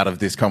to get out of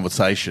this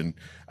conversation.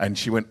 And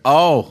she went,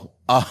 I've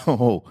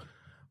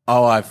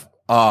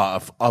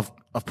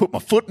I've put my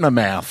foot in her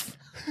mouth,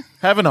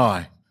 haven't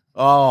I?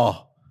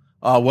 Oh,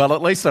 well,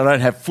 at least I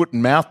don't have foot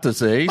and mouth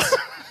disease.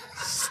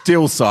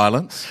 Still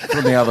silence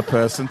from the other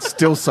person,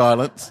 still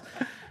silence.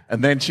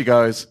 And then she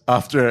goes,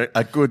 after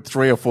a good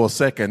 3 or 4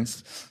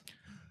 seconds,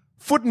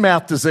 foot and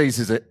mouth disease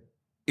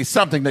is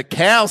something that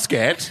cows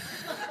get.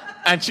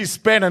 And she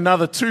spent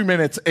another 2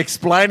 minutes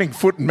explaining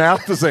foot and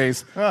mouth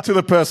disease to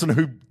the person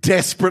who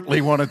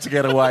desperately wanted to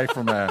get away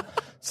from her.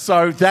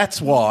 So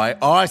that's why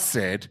I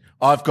said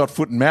I've got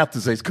foot and mouth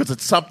disease, because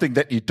it's something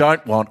that you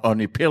don't want on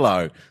your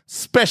pillow,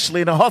 especially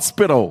in a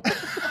hospital.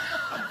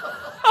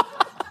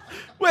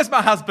 Where's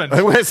my husband?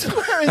 Where is he?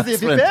 Have you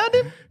found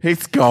him?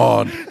 He's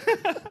gone.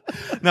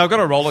 Now, I've got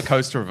a roller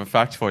coaster of a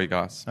fact for you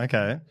guys.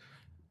 Okay.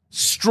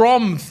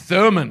 Strom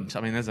Thurmond.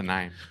 I mean, there's a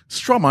name.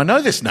 Strom, I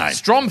know this name.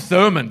 Strom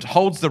Thurmond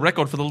holds the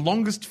record for the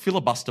longest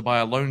filibuster by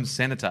a lone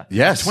senator.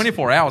 Yes.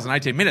 24 hours and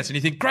 18 minutes. And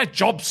you think, great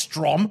job,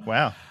 Strom.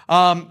 Wow.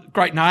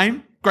 Great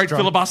name. Great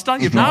filibuster.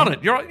 You've nailed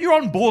it. You're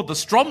on board the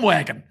Strom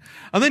wagon.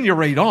 And then you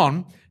read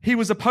on. He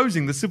was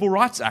opposing the Civil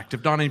Rights Act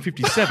of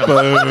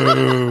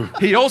 1957.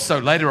 He also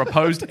later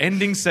opposed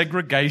ending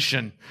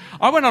segregation.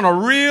 I went on a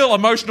real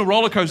emotional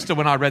roller coaster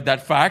when I read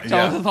that fact.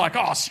 Yeah. I was like,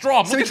 oh,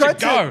 Strom, So look he at you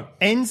tried go. to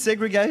end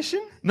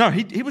segregation? No,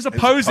 he was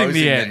opposing opposing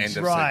the the end. end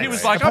of Right. He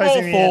was segregation. like, I'm all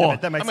Opposing the end of for.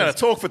 it. That makes I'm going to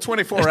sense. talk for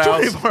 24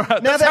 hours.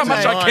 That's how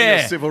much I Denying care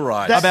your civil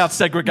rights. That about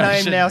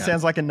segregation. Name now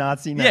sounds like a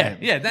Nazi name.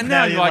 Yeah. Then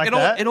now you're like,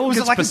 it all was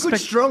gets like a good, perspective.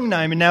 strong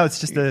name, and now it's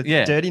just a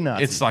Yeah, dirty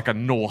Nazi. It's like a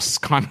Norse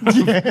kind of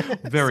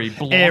very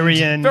blonde,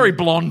 Aryan. very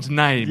blonde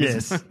name.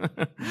 Yes.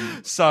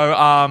 So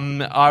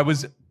I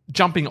was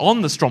jumping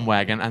on the Strom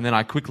wagon, and then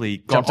I quickly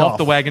got Jumped off off.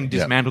 the wagon,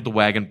 dismantled the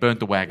wagon, burnt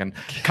the wagon,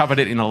 covered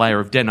it in a layer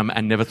of denim,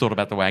 and never thought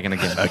about the wagon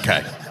again.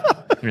 Okay.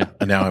 Yeah.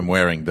 And now I'm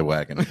wearing the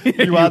wagon.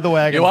 You are the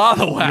wagon. You are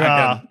the You wagon.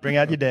 are. Bring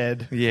out your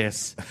dead. It's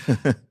Yes.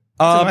 a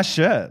nice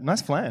shirt.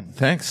 Nice flan.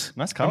 Thanks.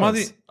 Nice Am I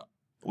colours.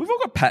 we've all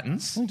got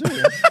patterns. We do.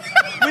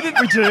 We didn't.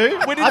 We do.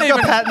 We didn't I've even,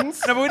 got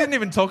patterns. No, but we didn't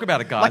even talk about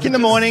it, guys. Like in the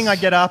morning, I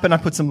get up and I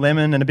put some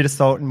lemon and a bit of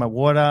salt in my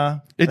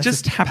water. It That's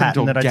just a happened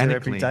pattern that I do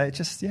organically. every day. It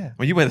just, yeah.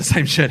 Well, you wear the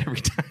same shirt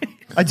every day.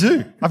 I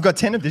do. I've got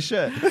 10 of this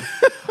shirt.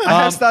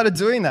 I have started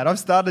doing that. I've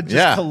started just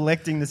Yeah.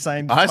 collecting the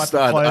same type of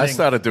I clothing.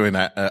 started doing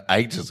that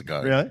ages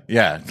ago. Really?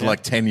 Yeah,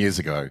 like 10 years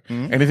ago.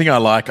 Anything I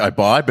like, I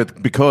buy,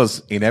 but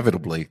because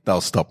inevitably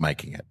they'll stop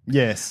making it.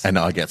 Yes. And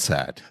I get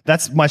sad.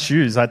 That's my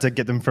shoes. I had to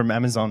get them from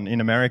Amazon in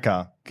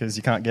America because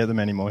you can't get them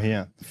anymore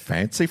here.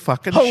 Fancy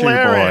fucking shoe boy.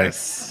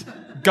 Hilarious.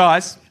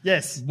 Guys.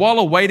 Yes. While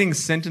awaiting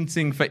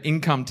sentencing for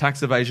income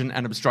tax evasion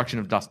and obstruction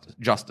of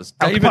justice,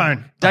 Al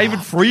Capone.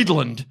 David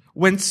Friedland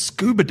went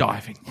scuba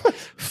diving,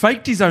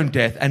 faked his own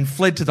death, and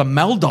fled to the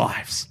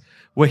Maldives,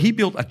 where he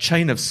built a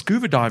chain of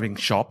scuba diving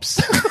shops.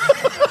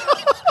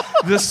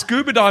 The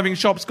scuba diving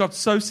shops got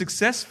so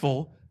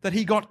successful that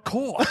he got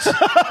caught.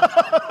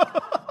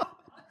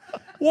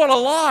 What a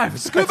life.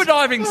 Scuba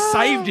diving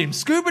saved him.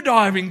 Scuba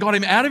diving got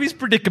him out of his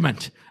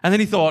predicament. And then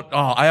he thought, oh,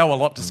 I owe a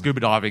lot to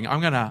scuba diving.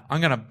 I'm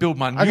gonna build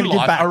my new gonna give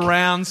life back.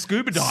 around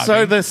scuba diving.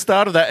 So the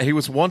start of that, he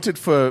was wanted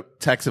for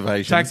tax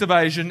evasion, Tax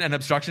evasion and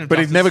obstruction of but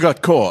justice. he never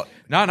got caught.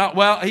 No.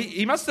 Well,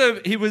 he must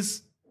have. He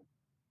was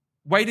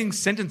waiting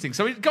sentencing,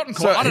 so he'd gotten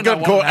caught. So I don't he know got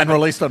what caught and happened.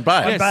 released on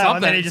bail. Yeah, bail, and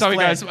something. then he just So he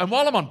fled. goes, and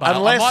while I'm on bail, I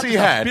Unless might he just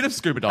have had a bit of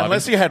scuba diving.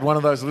 Unless he had one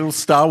of those little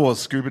Star Wars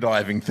scuba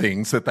diving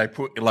things that they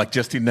put like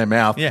just in their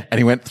mouth, Yeah. and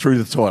he went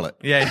through the toilet.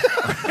 Yeah.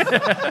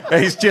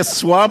 He's just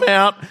swum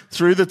out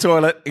through the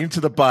toilet into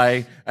the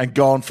bay and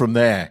gone from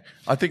there.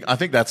 I think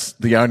that's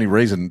the only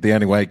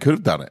way he could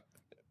have done it.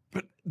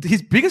 But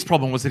his biggest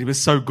problem was that he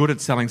was so good at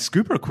selling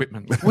scuba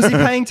equipment. Was he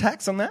paying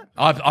tax on that?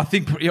 I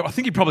think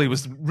he probably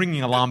was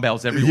ringing alarm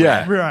bells everywhere.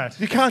 Yeah, Right.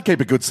 You can't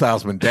keep a good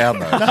salesman down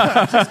though.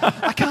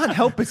 I can't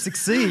help but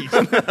succeed.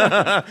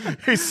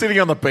 He's sitting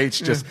on the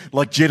beach, just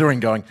like jittering,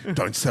 going,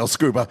 "Don't sell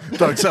scuba,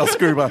 don't sell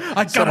scuba."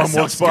 gotta Someone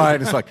sell walks scuba. by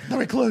and it's like,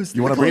 They're closed.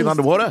 "You want to They're breathe closed.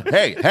 underwater?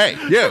 Hey,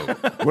 you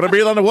want to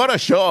breathe underwater?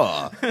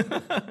 Sure."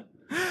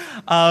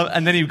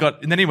 And then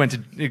he went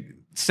to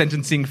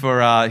sentencing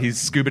for his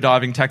scuba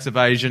diving tax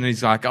evasion. And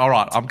he's like, all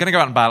right, I'm going to go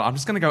out and bail. I'm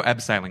just going to go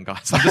abseiling,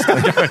 guys. I'm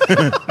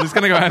just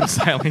going to go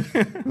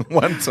abseiling.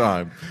 One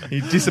time,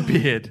 He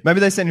disappeared. Maybe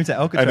they sent him to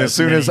Alcatraz. and as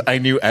soon then as a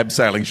new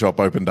abseiling shop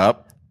opened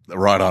up,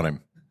 right on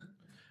him.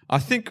 I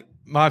think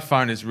my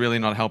phone is really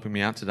not helping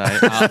me out today.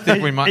 I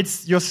think we might.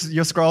 it's you're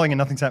scrolling and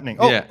nothing's happening.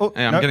 Oh, Yeah,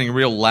 I'm no. getting a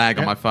real lag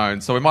on my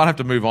phone. So we might have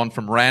to move on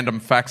from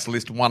random facts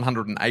list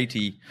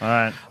 180. All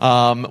right.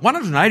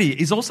 180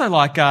 is also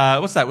like,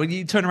 what's that? When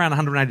you turn around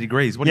 180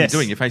 degrees, what are you Yes.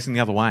 doing? You're facing the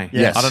other way.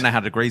 Yes. I don't know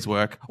how degrees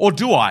work. Or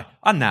do I?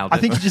 I nailed it. I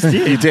think you just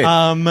did. He did.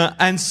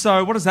 And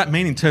so what does that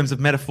mean in terms of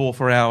metaphor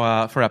for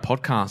our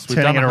podcast?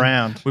 Turning it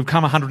around. We've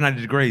come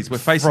 180 degrees. We're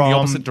facing From the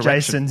opposite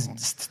direction.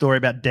 Jason's story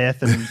about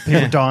death and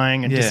people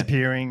dying and Yeah.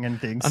 disappearing and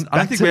things. I don't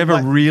back think to, we ever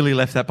like- really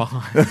left that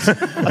behind.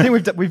 I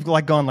think we've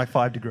like gone like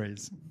 5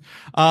 degrees.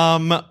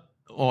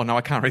 Oh no,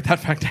 I can't read that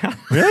fact down.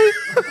 Really?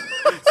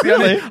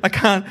 Really? I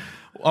can't.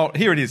 Oh,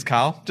 here it is,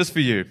 Carl, just for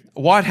you.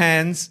 White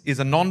Hands is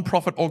a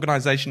non-profit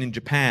organisation in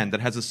Japan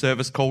that has a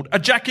service called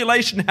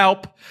Ejaculation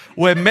Help,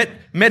 where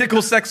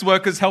medical sex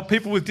workers help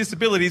people with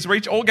disabilities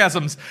reach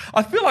orgasms.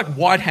 I feel like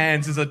White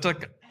Hands is It's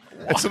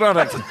not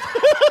a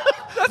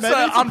that's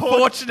an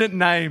unfortunate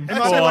name. It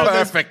must be one of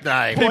those perfect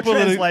name. poor People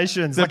that are-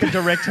 translations, like a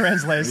direct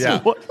translation. Yeah.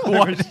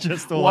 White,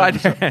 Just all white over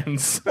the shop.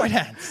 hands. White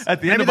hands.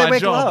 At the Maybe end of they my wear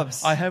job,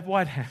 gloves. I have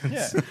white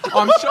hands.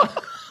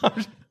 Yeah.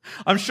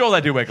 I'm sure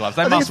they do wear gloves.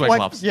 They I think must it's wear like,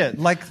 gloves. Yeah,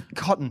 like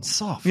cotton,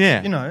 soft.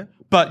 Yeah. You know.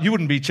 But you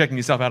wouldn't be checking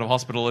yourself out of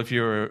hospital if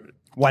you're.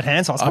 White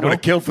hands I hospital. would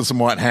have killed for some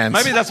white hands.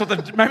 Maybe that's what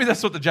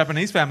the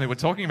Japanese family were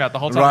talking about the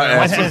whole time. Right, They were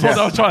yeah. hospital. White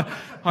hands. They were trying,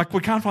 like, we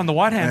can't find the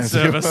white hand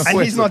service.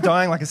 And he's not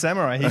dying like a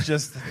samurai. He's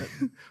just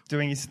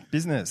doing his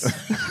business.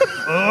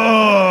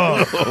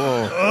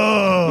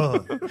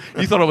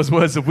 You thought it was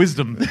words of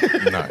wisdom.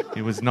 No.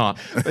 It was not.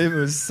 It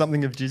was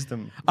something of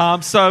wisdom.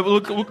 So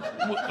look,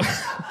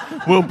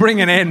 we'll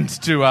bring an end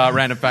to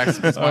random facts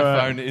because my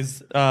phone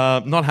is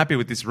not happy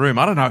with this room.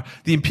 I don't know.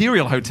 The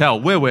Imperial Hotel,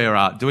 where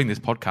we're doing this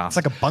podcast, It's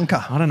like a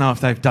bunker. I don't know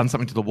if they've done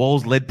something to the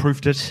walls,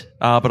 lead-proofed it,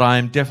 but I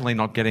am definitely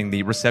not getting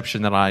the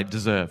reception that I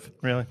deserve.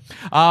 Really?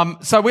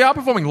 So we are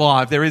performing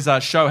live. There is a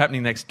show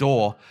happening next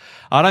door.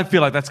 I don't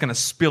feel like that's going to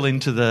spill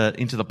into the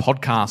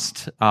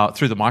podcast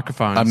through the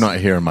microphones. I'm not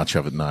hearing much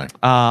of it, no.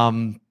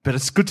 But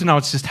it's good to know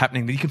it's just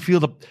happening. You can feel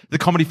the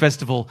comedy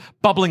festival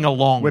bubbling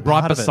along We're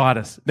right part of it. beside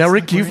us. Now,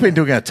 Rick, you've been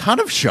doing a ton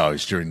of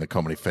shows during the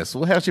comedy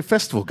festival. How's your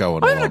festival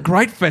going I had a along?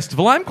 great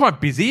festival. I'm quite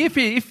busy.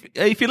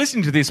 If you're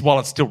listening to this while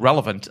it's still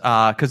relevant,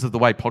 because of the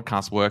way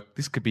podcasts work,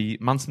 this could be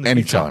months in the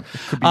Anytime.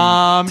 future. Get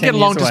along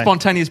years to away.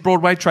 Spontaneous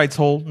Broadway, Trades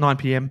Hall, 9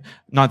 p.m.,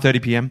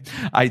 9:30 p.m.,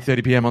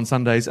 8:30 p.m. on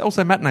Sundays.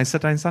 Also matinees,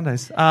 Saturday and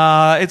Sundays.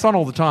 It's on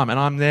all the time, and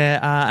I'm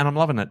there, and I'm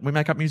loving it. We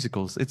make up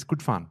musicals. It's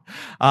good fun.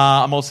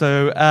 I'm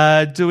also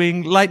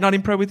doing late night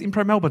improv with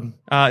Impro Melbourne.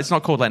 It's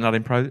not called late night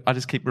improv. I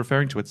just keep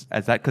referring to it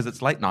as that because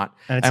it's late night,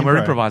 And it's we're improv.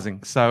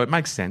 improvising, so it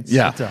makes sense.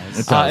 Yeah, It does.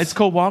 It does. It's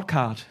called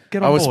Wildcard.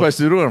 Get on I was board. supposed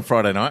to do it on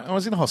Friday night. I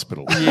was in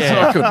hospital. Yeah.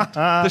 So I couldn't.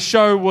 The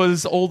show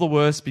was all the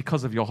worse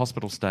because of your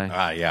hospital stay.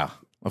 Yeah,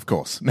 of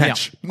course.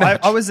 Natch. Yeah. I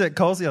Natch. was at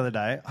Coles the other day.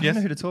 I Yes. don't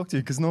know who to talk to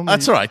because normally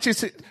That's all right.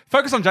 Just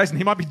Focus on Jason.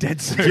 He might be dead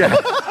soon. Yeah.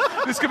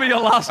 This could be your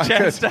last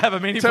chance to have a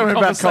meaningful tell me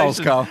about Coles,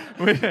 conversation. Carl.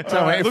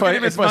 Tell me, Look at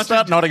him as if I much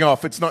start as- nodding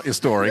off, it's not your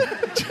story.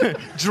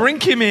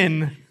 Drink him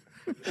in.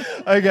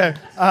 Okay.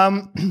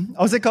 I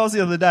was at Coles the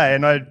other day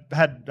and I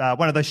had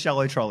one of those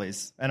shallow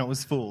trolleys and it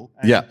was full.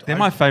 And Yeah. They're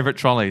my favourite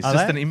trolleys. Are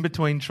Just they? an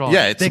in-between trolley.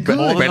 Yeah, it's They're good.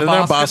 More better than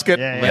than a basket.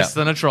 Yeah, yeah. Less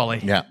than a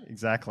trolley. Yeah.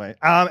 Exactly.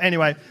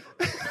 Anyway,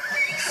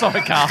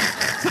 Sorry, Carl.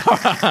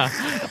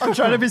 I'm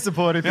trying to be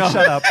supportive. But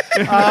shut up.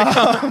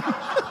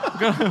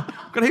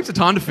 Got heaps of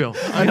time to fill.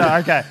 I know,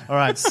 okay. All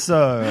right.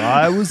 So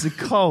I was at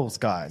Coles,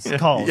 guys.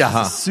 Coles.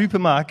 Yeah. It's a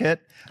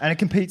supermarket and it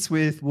competes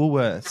with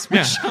Woolworths,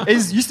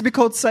 which used to be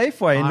called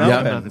Safeway in I Melbourne.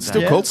 remember that.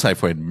 Still Yeah. called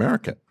Safeway in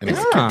America. Anyway,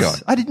 keep Ah. going.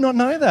 I did not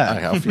know that.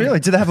 Okay, off you. Really?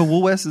 Do they have a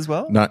Woolworths as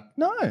well? No.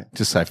 No.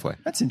 Just Safeway.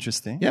 That's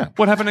interesting. Yeah.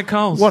 What happened at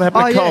Coles? What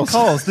happened Oh, at yeah, Coles?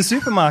 Coles, the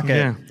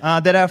supermarket Yeah.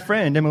 that our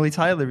friend Emily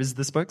Taylor is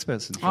the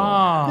spokesperson for.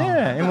 Oh.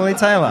 Yeah, Emily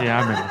Taylor. Yeah,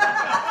 I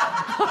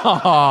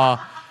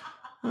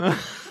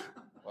remember.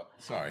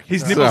 Sorry.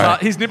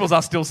 His nipples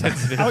are still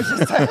sensitive. I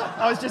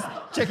was just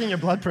checking your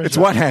blood pressure. It's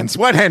White Hands.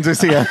 White Hands is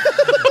here.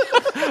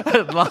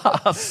 At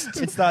last.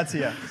 It starts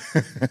here.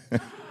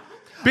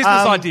 Business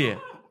idea.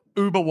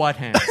 Uber White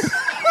Hands.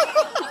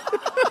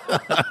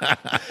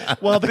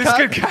 Well, the, This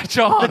could catch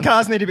on. the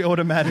cars need to be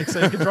automatic so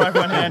you can drive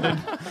one-handed.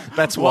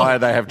 That's why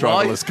they have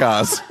driverless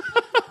cars.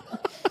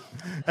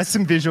 That's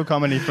some visual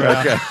comedy for our...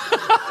 Okay.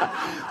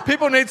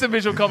 People need some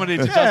visual comedy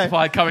to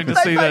justify coming to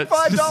They see paid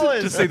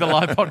 $5. to see the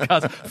live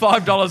podcast.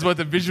 $5 worth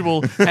of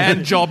visual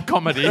hand job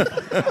comedy.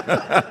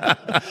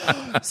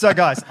 So,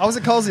 guys, I was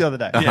at Coles the other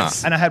day.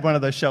 Yes. And I had one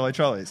of those shallow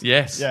trolleys.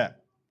 Yes. Yeah.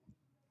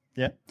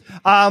 Yeah.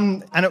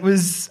 And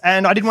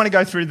I didn't want to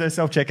go through the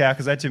self-checkout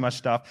because I had too much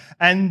stuff.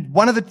 And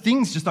one of the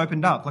things just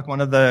opened up, like one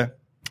of the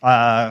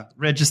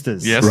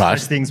registers. Yes. Right.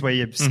 Those things where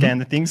you scan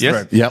the things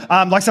Yes. through. Yep.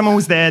 Like someone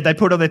was there, they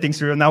put all their things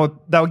through and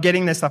they were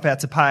getting their stuff out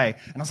to pay.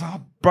 And I was like,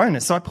 oh,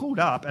 bonus. So I pulled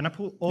up and I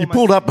pulled all You my...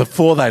 pulled up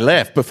before they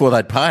left, before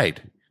they'd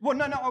paid. Well,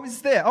 no, I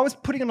was there. I was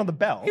putting it on the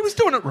belt. He was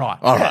doing it right.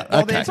 All right.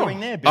 While Okay. they're doing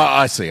their bit. Oh,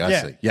 I see. I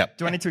Yeah. see. Yep.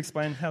 Do I need to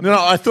explain how... No,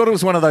 I thought it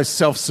was one of those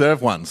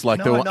self-serve ones, like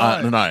No, the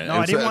no. no. No, It I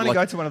was, didn't want to like-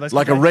 go to one of those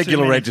like a because I had too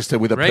regular many- register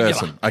with a Regular.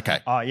 person. Okay.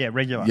 Oh, yeah,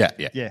 regular.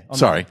 Yeah. on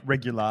Sorry. the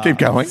regular. Keep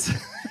going.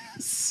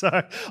 So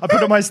I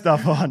put all my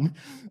stuff on,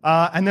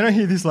 and then I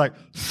hear this like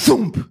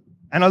thump,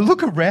 and I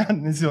look around,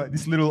 and there's like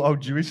this little old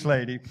Jewish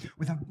lady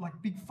with a like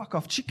big fuck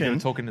off You're chicken.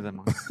 talking to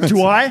them.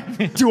 Do I?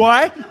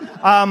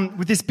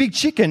 With this big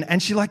chicken,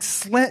 and she like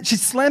she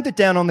slammed it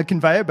down on the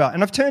conveyor belt,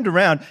 and I've turned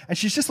around, and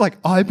she's just like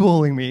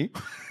eyeballing me,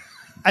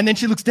 and then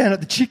she looks down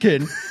at the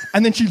chicken,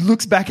 and then she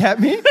looks back at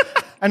me.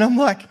 And I'm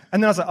like,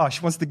 and then I was like, oh,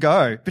 she wants to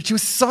go. But she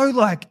was so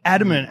like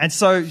adamant and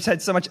so she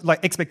had so much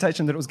like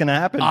expectation that it was going to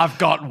happen. I've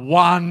got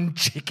one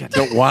chicken.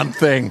 Got one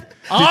thing.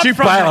 I'm Did you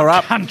from bail the her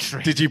up?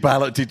 country. Did you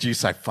bail her? Did you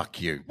say, fuck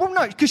you? Well,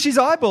 no, because she's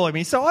eyeballing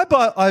me. So I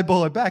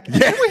eyeball her back. And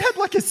then we had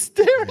like a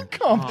staring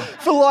comp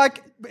for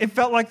like, it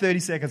felt like 30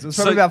 seconds. It was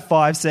probably about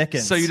 5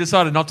 seconds. So you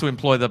decided not to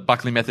employ the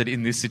Buckley method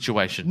in this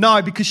situation.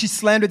 No, because she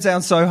slammed it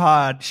down so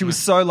hard. She was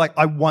so like,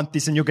 I want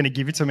this and you're going to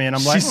give it to me. And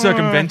I'm like, She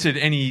circumvented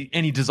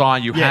any desire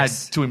you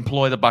Yes. had to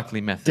employ the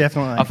Buckley method.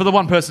 Definitely. For the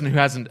one person who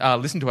hasn't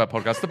listened to our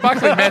podcast, the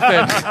Buckley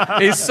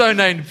method is so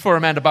named for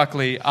Amanda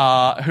Buckley,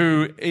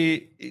 who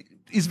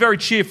is very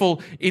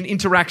cheerful in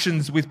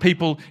interactions with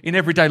people in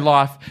everyday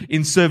life,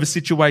 in service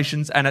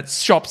situations and at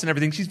shops and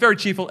everything. She's very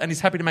cheerful and is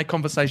happy to make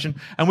conversation.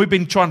 And we've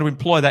been trying to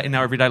employ that in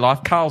our everyday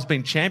life. Carl's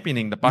been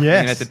championing the Buckley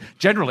Yes. method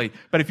generally.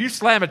 But if you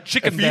slam a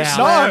chicken you down,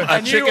 slam a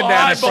and you chicken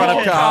down in front of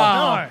eyeball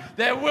Carl. No.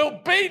 there will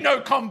be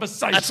no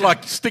conversation. That's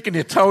like sticking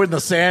your toe in the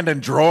sand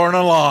and drawing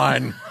a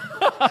line.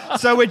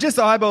 so we're just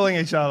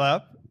eyeballing each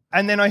other.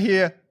 And then I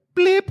hear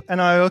bleep and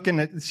I look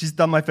and she's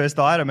done my first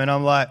item and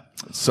I'm like,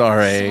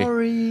 Sorry.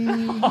 sorry.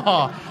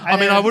 I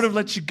mean, I would have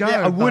let you go.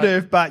 Yeah, I would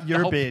have, but the you're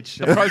a whole- bitch.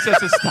 The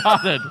process has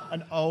started.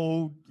 An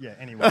old, yeah,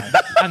 anyway.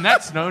 And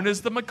that's known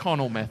as the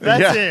McConnell method.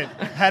 That's Yeah.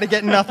 it. How to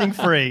get nothing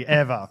free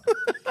ever.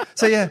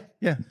 So yeah.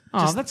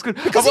 Oh, that's good.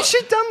 Because if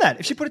she'd done that,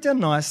 if she put it down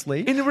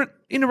nicely.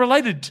 In a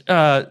related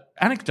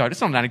anecdote,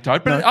 it's not an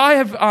anecdote, but I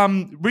have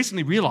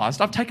recently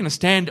realised I've taken a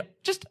stand,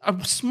 just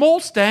a small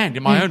stand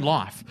in my own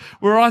life,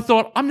 where I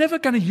thought I'm never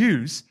going to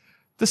use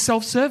the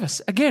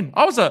self-service again.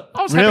 I was happy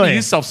Really? to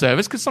use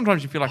self-service because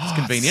sometimes you feel like it's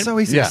convenient. It's so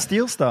easy Yeah. to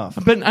steal stuff.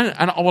 But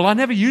I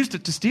never used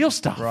it to steal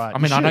stuff. Right, I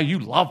mean, you I know should. you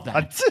love that.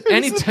 I do, it's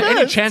the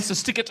Any best. chance to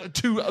stick it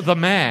to the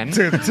man.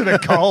 to the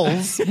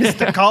Coles,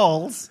 Mr.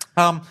 Coles.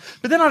 But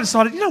then I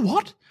decided, you know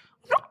what?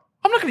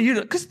 I'm not going to use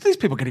it because these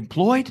people get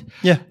employed.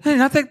 Yeah. You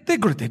know, they're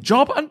good at their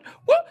job. And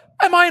what?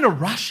 Am I in a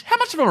rush? How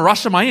much of a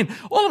rush am I in?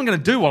 All I'm going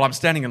to do while I'm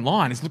standing in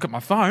line is look at my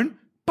phone.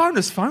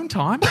 Bonus phone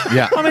time.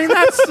 Yeah. I mean,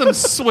 that's some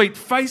sweet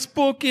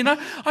Facebook, you know.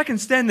 I can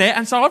stand there.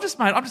 And so and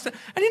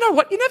you know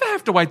what? You never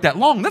have to wait that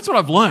long. That's what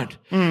I've learned.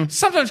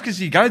 Sometimes because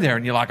you go there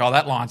and you're like, oh,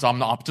 that line's,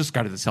 I'll just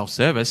go to the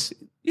self-service.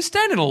 You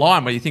stand in a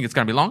line where you think it's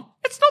going to be long.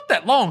 It's not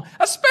that long,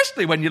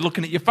 especially when you're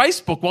looking at your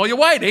Facebook while you're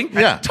waiting.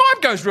 Yeah.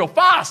 Time goes real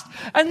fast.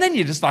 And then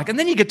you're just like, and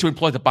then you get to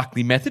employ the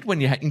Buckley method when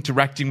you're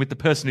interacting with the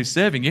person who's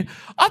serving you.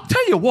 I'll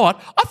tell you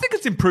what, I think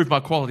it's improved my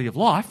quality of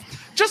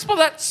life just for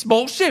that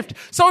small shift.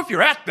 So if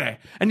you're out there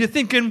and you're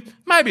thinking,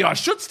 maybe I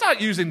should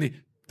start using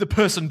the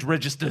person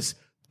registers,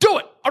 do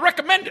it. I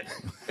recommend it.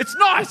 It's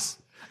nice.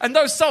 And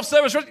those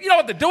self-service, you know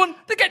what they're doing?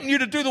 They're getting you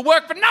to do the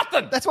work for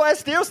nothing. That's why I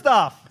steal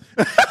stuff.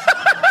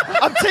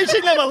 I'm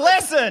teaching them a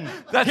lesson.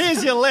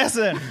 Here's your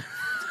lesson.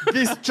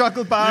 This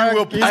chocolate bar You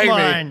will is pay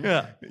mine.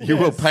 me. You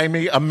will pay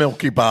me a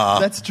Milky Bar.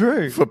 That's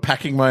true. For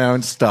packing my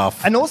own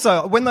stuff. And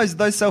also, when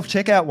those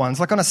self-checkout ones,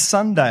 like on a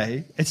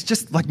Sunday, it's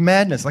just like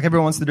madness. Like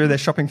everyone wants to do their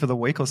shopping for the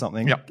week or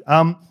something. Yep.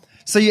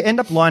 So you end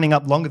up lining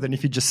up longer than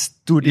if you just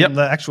stood in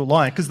the actual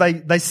line because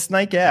they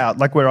snake out,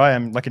 like where I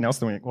am, like in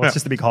Elsternwick. Well, it's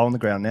just a big hole in the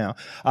ground now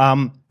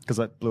because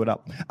I blew it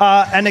up.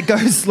 And it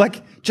goes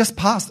like just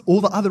past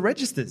all the other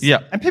registers. Yeah.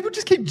 And people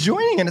just keep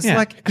joining and it's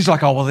like... because you're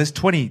like, oh well, there's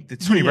 20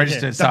 Yeah,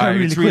 registers, yeah. so They'll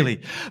go it's really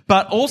really.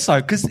 But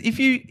also, because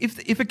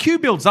if a queue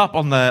builds up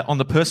on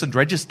the person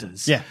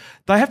registers, Yeah.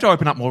 they have to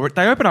open up more.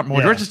 They open up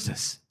more Yeah.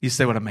 registers. You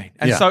see what I mean?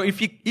 And Yeah. so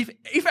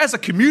if as a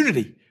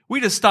community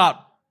we just start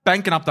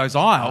banking up those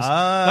aisles,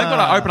 they've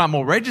got to open up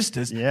more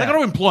registers. Yeah. They've got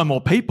to employ more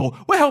people.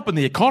 We're helping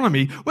the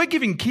economy. We're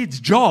giving kids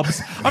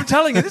jobs. I'm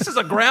telling you, this is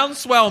a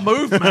groundswell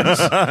movement. We can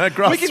get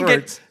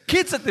Grassroots.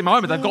 kids at the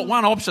moment. They've got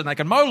one option: they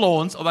can mow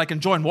lawns or they can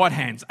join White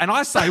Hands. And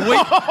I say,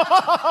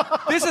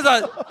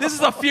 this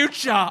is a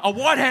future, a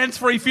white hands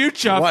free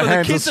future White for the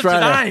Hands kids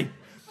Australia. of today.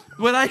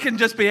 Where they can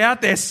just be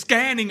out there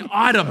scanning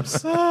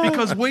items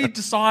because we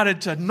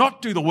decided to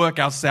not do the work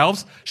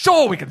ourselves.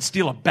 Sure, we can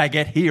steal a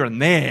baguette here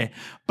and there,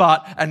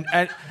 but and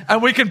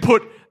we can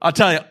put. I'll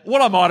tell you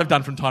what I might have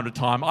done from time to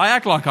time. I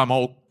act like I'm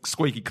all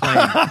squeaky clean,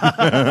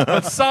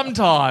 but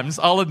sometimes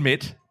I'll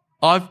admit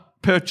I've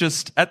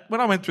purchased when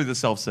I went through the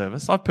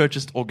self-service. I've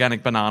purchased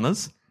organic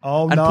bananas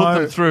and no. put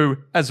them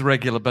through as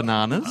regular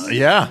bananas.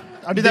 Yeah.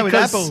 I do that with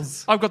Because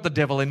apples. I've got the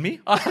devil in me.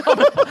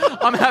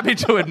 I'm happy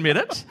to admit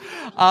it.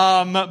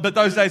 But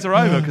those days are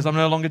over because I'm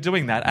no longer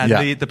doing that. And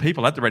Yeah. the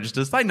people at the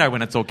registers, they know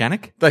when it's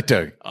organic. They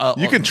do.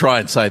 You can try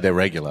and say they're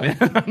regular.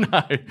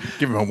 No.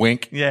 Give them a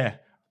wink. Yeah.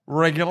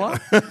 Regular.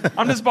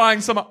 I'm just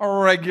buying some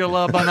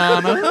regular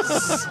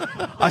bananas.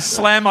 I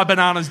slam my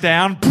bananas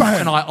down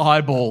and I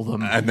eyeball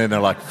them. And then they're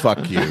like,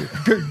 fuck you.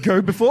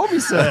 Go before me,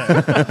 sir.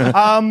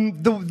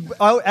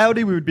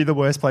 Aldi would be the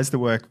worst place to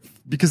work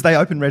because they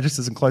open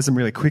registers and close them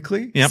really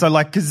quickly. Yep. So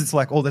because it's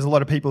like, oh, there's a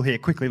lot of people here.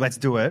 Quickly, let's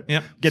do it.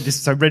 Yep. Get this.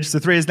 So register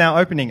 3 is now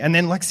opening. And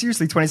then like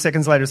seriously, 20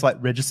 seconds later, it's like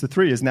register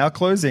 3 is now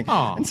closing.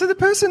 Aw. And so the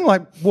person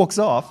like walks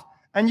off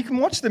And you can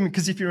watch them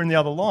because if you're in the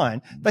other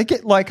line, they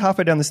get like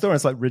halfway down the store and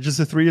it's like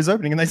register 3 is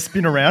opening and they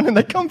spin around and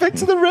they come back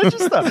to the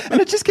register. And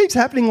it just keeps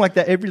happening like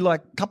that every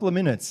like couple of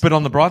minutes. But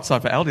on the bright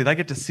side for Aldi, they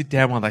get to sit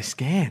down while they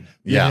scan.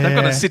 Yeah. They've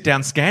got a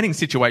sit-down scanning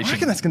situation. I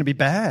reckon that's going to be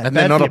bad. And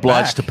they're Bad not for your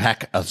obliged to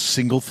back. pack a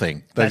single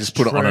thing. They That's just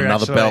put it on true,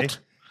 another actually. belt.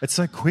 It's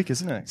so quick,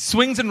 isn't it?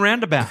 Swings and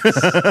roundabouts.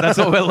 That's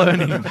what we're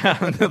learning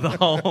about the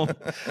whole.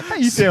 How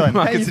you feeling?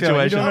 How Supermarket you feeling? You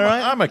doing situation. all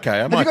right? I'm okay. I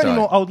Have you might got any die.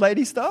 more old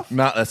lady stuff?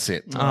 No, that's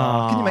it.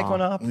 Can you make one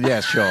up?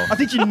 Yeah, sure. I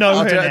think you know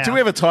her now. Do we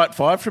have a tight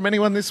five from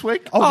anyone this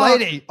week? Old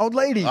lady. Old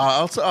lady.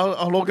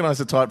 I'll organise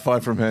a tight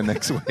five from her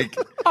next week.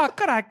 Oh,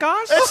 g'day,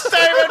 guys. It's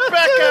David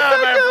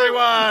Beckham,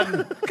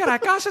 everyone.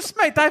 G'day, guys. It's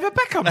me, David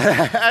Beckham.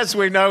 As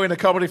we know, in a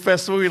comedy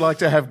festival, we like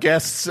to have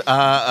guests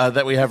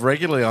that we have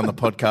regularly on the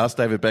podcast.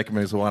 David Beckham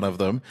is one of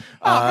them.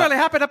 I'm really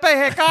happy to be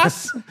here,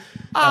 guys.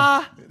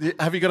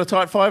 Have you got a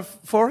tight five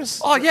for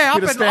us? Oh yeah,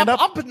 Bit of stand-up?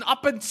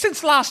 I've been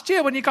since last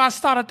year when you guys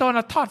started doing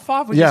a tight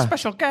five with Yeah. your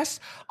special guests.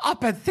 I've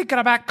been thinking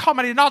about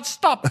comedy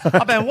non-stop.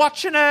 I've been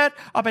watching it.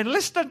 I've been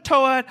listening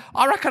to it.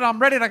 I reckon I'm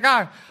ready to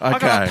go. I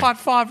got Okay. a tight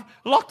five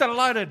locked and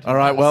loaded. All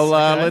right, well,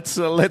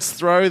 let's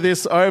throw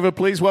this over.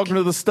 Please welcome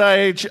to the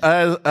stage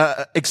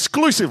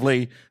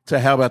exclusively to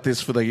How About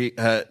This for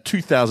the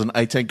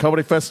 2018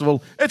 Comedy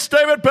Festival. It's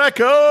David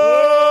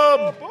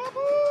Beckham.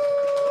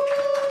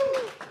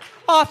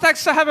 Oh,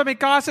 thanks for having me,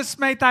 guys. It's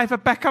me,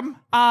 David Beckham.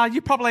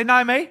 You probably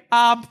know me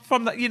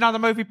from the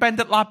movie Bend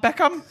It Like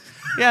Beckham.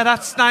 Yeah,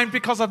 that's named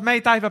because of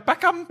me, David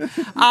Beckham.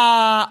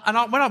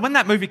 When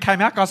that movie came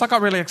out, guys, I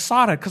got really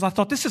excited because I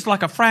thought this is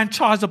like a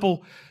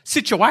franchisable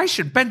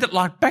situation. Bend It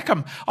Like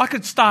Beckham. I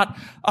could start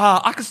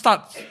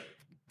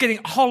getting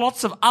whole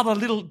lots of other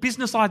little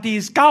business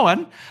ideas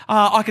going.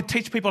 I could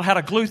teach people how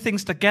to glue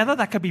things together.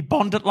 That could be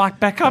bonded like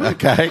Beckham.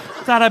 Okay.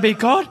 That'd be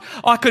good.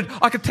 I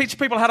could teach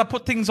people how to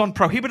put things on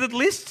prohibited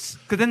lists,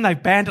 because then they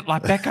banned it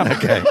like Beckham.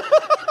 Okay.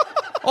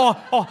 Or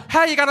how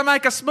are you going to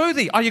make a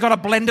smoothie? Oh, you got to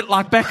blend it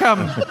like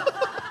Beckham.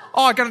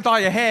 Oh, you're going to dye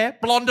your hair?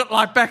 Blonde it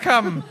like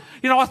Beckham.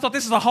 You know, I thought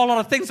this is a whole lot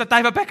of things that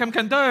David Beckham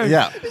can do.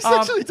 Yeah. He's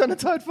actually done a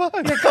tight five.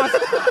 Guys,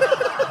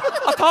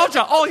 I told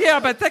you. Oh, yeah,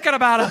 I've been thinking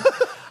about it.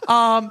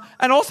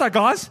 And also,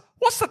 guys,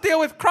 what's the deal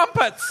with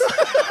crumpets?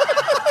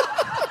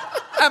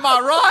 Am I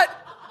right?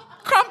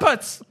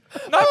 Crumpets.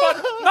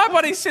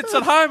 Nobody sits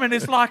at home and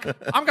is like,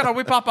 I'm going to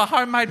whip up a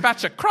homemade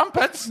batch of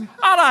crumpets,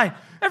 are they?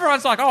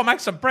 Everyone's like, oh, I'll make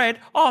some bread.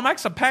 Oh, I'll make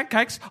some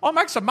pancakes. I'll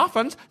make some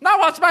muffins. No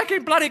one's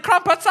making bloody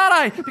crumpets,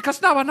 are they? Because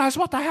no one knows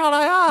what the hell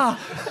they are.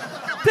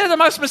 They're the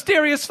most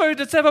mysterious food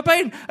that's ever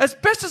been. As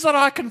best as that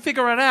I can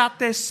figure it out,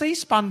 they're sea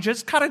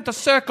sponges cut into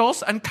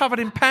circles and covered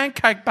in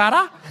pancake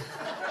batter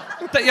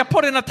that you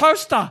put in a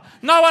toaster.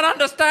 No one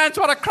understands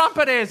what a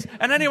crumpet is.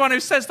 And anyone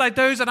who says they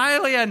do is an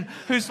alien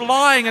who's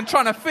lying and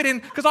trying to fit in,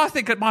 because I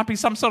think it might be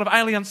some sort of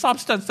alien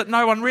substance that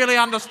no one really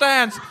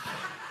understands.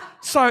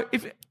 So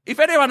if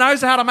anyone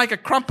knows how to make a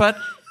crumpet,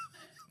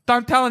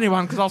 don't tell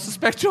anyone, because I'll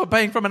suspect you're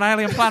being from an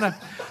alien planet.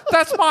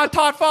 That's my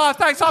tight five.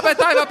 Thanks. I've been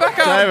David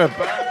Beckham.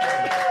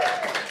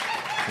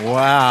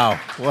 Wow,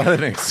 what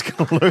an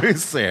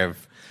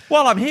exclusive.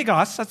 While I'm here,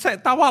 guys, that's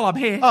it. While I'm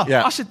here,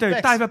 Yeah. I should do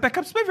Thanks. David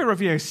Beckham's movie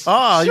reviews.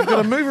 Oh, you've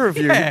got a movie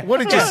review. Yeah. What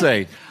did you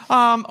see?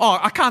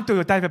 I can't do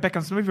a David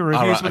Beckham's movie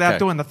reviews right, without okay.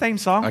 doing the theme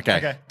song.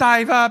 Okay.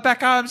 David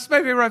Beckham's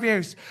movie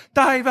reviews.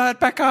 David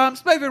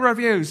Beckham's movie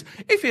reviews.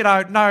 If you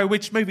don't know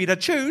which movie to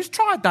choose,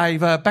 try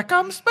David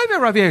Beckham's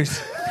movie reviews.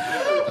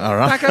 All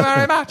right. Thank you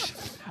very much.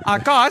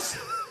 Guys,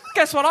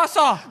 guess what I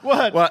saw?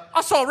 What?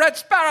 I saw Red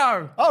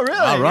Sparrow. Oh, really?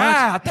 All right.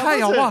 Yeah, I tell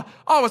you was it? what.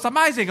 Oh, it was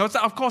amazing. It was,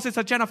 of course, it's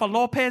a Jennifer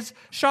Lopez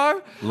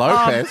show.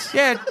 Lopez?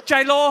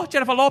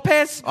 Jennifer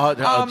Lopez.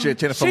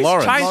 Jennifer she's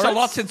Lawrence. changed a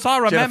lot since I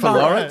remember. Jennifer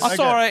Lawrence? I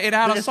saw her in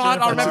Out of Biggest Sight.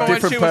 I Jennifer remember when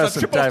Lawrence. she was a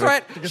Different triple person,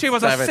 threat. David. She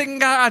was a David.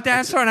 singer, a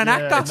dancer, and an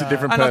actor. It's a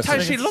different and I person. tell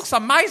you, she looks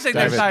amazing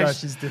David. these No, days.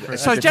 she's different.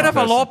 So different Jennifer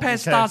person.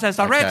 Lopez stars as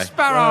the Red Okay.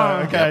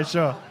 Sparrow. Okay,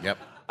 sure. Yep.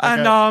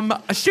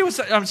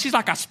 And she's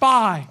like a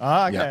spy.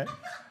 Ah, okay. Yeah.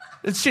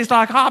 And she's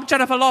like, I'm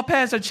Jennifer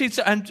Lopez, and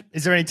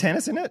Is there any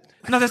tennis in it?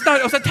 no, there's no.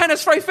 It was a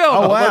tennis-free film.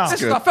 Oh, wow. This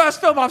is good. the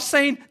first film I've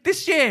seen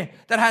this year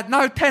that had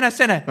no tennis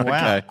in it.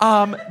 Okay.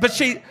 But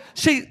she's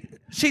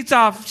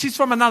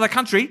from another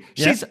country.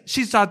 Yeah.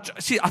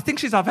 I think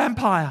she's a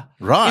vampire.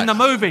 Right. In the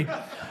movie.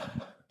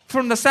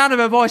 From the sound of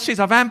her voice, she's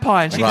a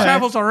vampire. And she Right.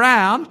 travels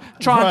around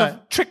trying to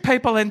Right. trick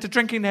people into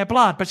drinking their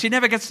blood, but she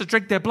never gets to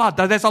drink their blood,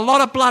 though there's a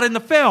lot of blood in the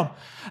film.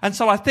 And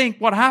so I think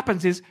what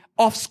happens is,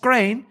 off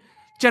screen,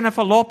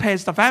 Jennifer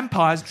Lopez, the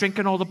vampire, is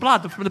drinking all the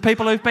blood from the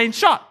people who've been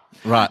shot.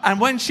 Right. And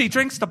when she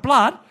drinks the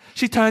blood,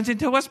 she turns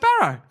into a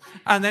sparrow.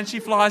 And then she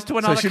flies to So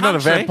another she's country. not a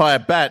vampire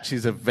bat,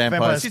 she's a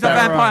vampire She's sparrow.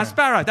 a vampire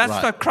sparrow. That's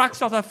Right. the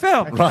crux of the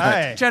film.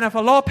 Right. Jennifer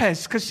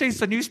Lopez, because she's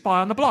the new spy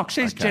on the block.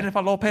 She's Okay.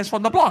 Jennifer Lopez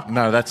from the block.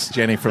 No, that's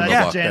Jenny from the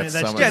Yeah, block. Jenny, That's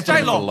that's someone- Yeah,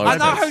 Jennifer J-Lo. I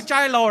know Lopez. who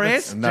J-Lo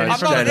is. No, I'm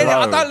it's not an J-Lo.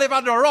 idiot. I don't live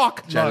under a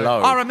rock.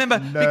 J-Lo. I remember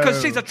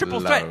because she's a triple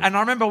Lo. threat. And I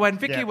remember when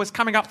Vicky Yeah. was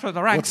coming up through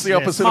the ranks. What's the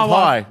opposite my of wife-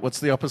 high? What's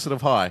the opposite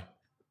of high?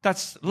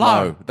 That's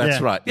low. That's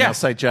Yeah. right. Yeah. Now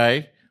say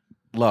J.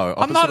 Low.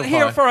 I'm Opposite not of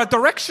here high. for a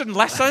direction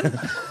lesson.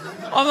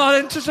 I'm not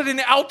interested in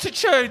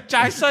altitude,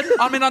 Jason.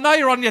 I mean, I know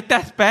you're on your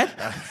deathbed,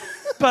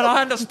 but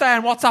I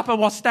understand what's up and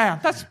what's down.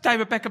 That's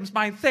David Beckham's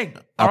main thing.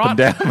 all Up and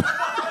right? down.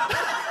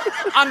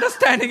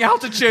 Understanding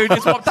altitude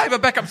is what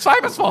David Beckham's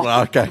famous for.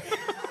 Okay.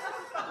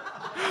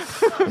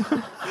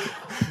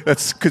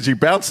 That's because you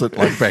bounce it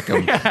like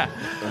Beckham.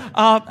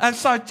 And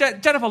so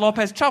Jennifer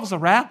Lopez travels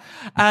around,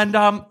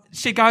 and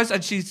she goes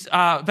and she's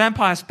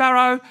Vampire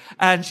Sparrow,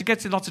 and she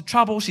gets in lots of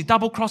trouble. She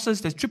double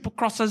crosses. There's triple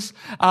crosses.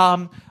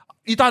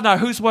 You don't know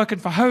who's working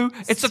for who.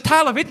 It's a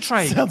tale of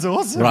intrigue. Sounds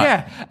awesome. Right.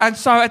 Yeah. And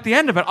so at the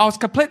end of it, I was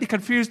completely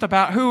confused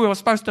about who we were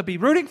supposed to be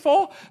rooting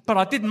for, but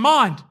I didn't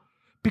mind.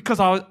 Because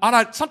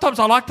sometimes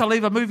I like to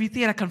leave a movie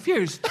theatre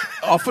confused.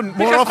 More Because often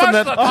most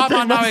of the time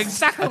I know I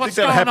exactly what's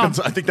think that going happens.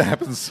 on. I think that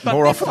happens But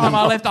more this often time than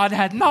I not. left, I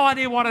had no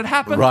idea what had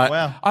happened. Right.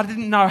 Wow. I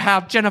didn't know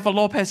how Jennifer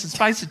Lopez's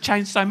face had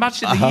changed so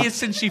much in the years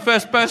since she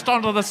first burst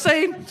onto the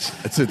scene.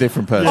 It's a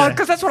different person.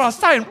 Because that's what I was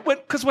saying.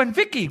 Because when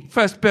Vicky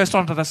first burst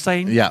onto the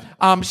scene, Yeah.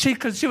 she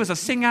was a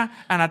singer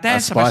and a A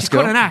dancer, but Spice she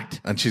Girl. couldn't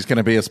act. And she's going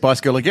to be a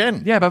Spice Girl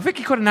again. Yeah, but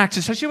Vicky couldn't act,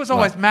 so she was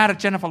always mad at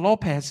Jennifer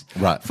Lopez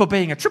Right. for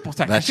being a triple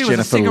thing. That's She was a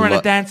Jennifer singer and a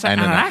Lo- dancer and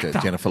and an an actor, actor.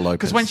 Jennifer Lopez.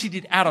 Because when she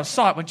did Out of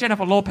Sight, when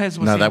Jennifer Lopez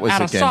was No, in that was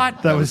Out of again.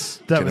 Sight, That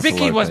was Jennifer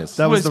Vicky Lopez.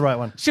 That was the right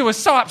one. She was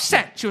so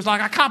upset. She was like,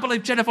 I can't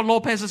believe Jennifer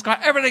Lopez has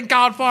got everything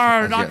going for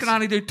her, and I Yes. can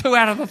only do 2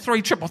 out of the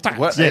 3 triple things.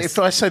 Well, Yes. if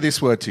I say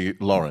this word to you,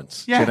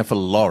 Lawrence, Yeah. Jennifer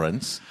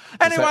Lawrence.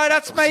 Anyway,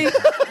 that's me.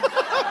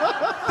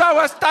 That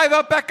was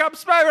David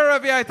Beckham's movie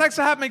review. Thanks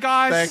for having me,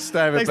 guys. Thanks,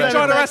 David. Thanks,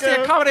 Enjoy David the rest of your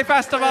Beckham. comedy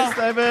festival. Thanks,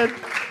 David.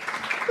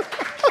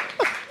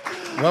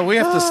 Well, we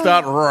have to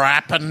start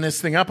wrapping this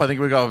thing up. I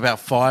think we've got about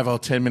 5 or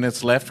 10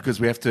 minutes left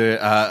because we have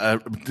to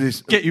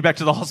Get you back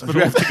to the hospital.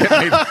 we have to get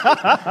me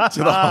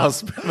to the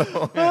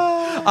hospital.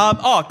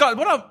 God,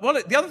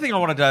 the other thing I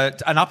wanted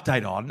an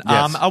update on.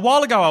 Yes. A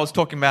while ago, I was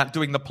talking about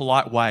doing the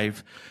polite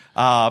wave.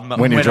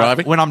 When you're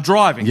driving? When I'm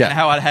driving. Yeah. And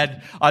how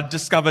I'd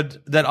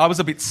discovered that I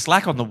was a bit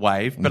slack on the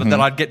wave, but that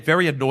I'd get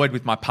very annoyed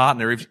with my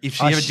partner if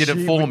she ever did it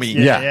she for would- me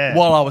Yeah.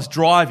 while I was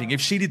driving.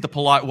 If she did the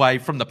polite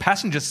wave from the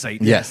passenger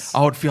seat, Yes.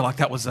 I would feel like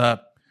that was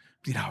a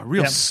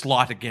real Yeah.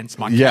 slight against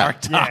my Yeah.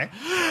 character. Yeah.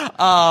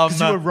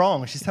 Because you were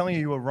wrong. She's telling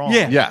you were wrong.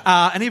 Yeah.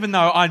 Yeah. And even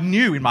though I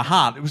knew in my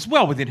heart it was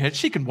well within her,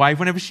 she can wave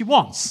whenever she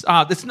wants.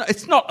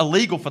 It's not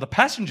illegal for the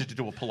passenger to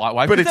do a polite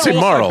wave, But it's they're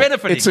also immoral.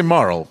 benefiting. It's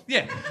immoral.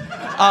 Yeah.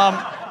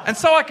 And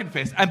so I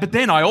confessed. But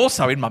then I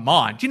also, in my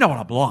mind, you know what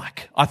I'm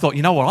like? I thought,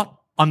 you know what?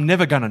 I'm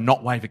never going to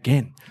not wave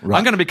again. Right.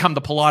 I'm going to become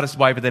the politest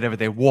waver that ever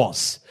there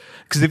was.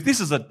 Because if this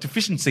is a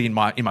deficiency in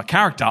my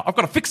character, I've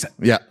got to fix it.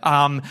 Yeah.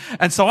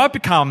 And so I've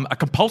become a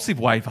compulsive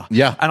waver.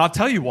 Yeah. And I'll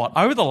tell you what,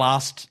 over the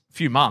last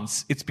few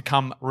months, it's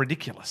become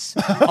ridiculous.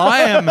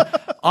 I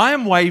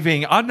am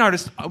waving. I've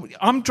noticed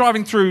I'm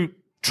driving through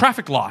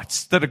traffic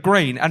lights that are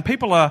green and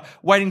people are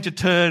waiting to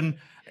turn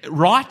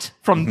right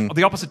from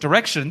the opposite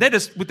direction. They're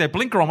just with their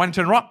blinker on waiting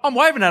to turn right. I'm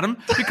waving at them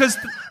because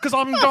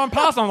I'm going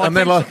past them. I'm And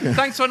they're like, like-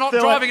 thanks for not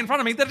They're driving like- in front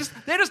of me.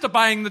 They're just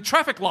obeying the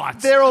traffic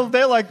lights. They're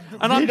like,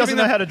 And he I'm doesn't giving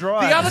know them- how to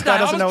drive. The other This day, guy I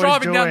doesn't was know what he's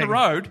driving down the doing.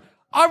 road.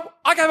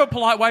 I gave a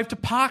polite wave to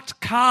parked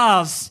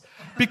cars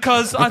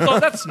because I thought,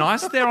 that's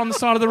nice. They're on the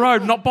side of the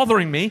road, not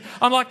bothering me.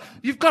 I'm like,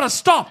 you've got to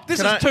stop. This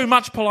is too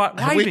much polite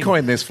Have waving. we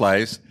coined this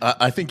phrase?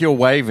 I think your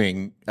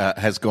waving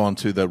has gone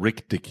to the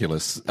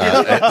ridiculous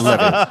level.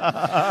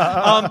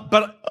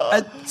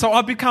 So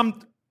I've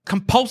become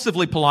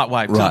compulsively polite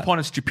wave to the Right. point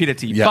of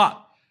stupidity. Yeah.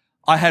 But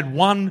I had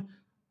one.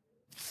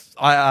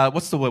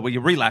 What's the word where you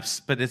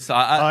relapse? But it's.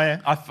 yeah.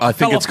 I fell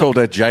think it's off called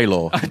a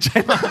J-Law.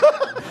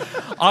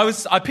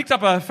 I picked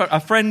up a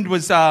friend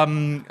was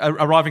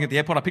arriving at the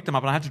airport. I picked them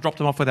up and I had to drop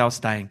them off where they were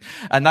staying.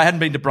 And they hadn't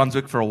been to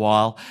Brunswick for a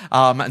while.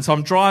 And so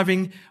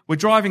we're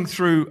driving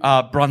through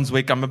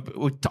Brunswick.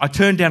 I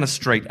turned down a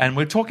street and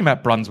we're talking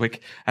about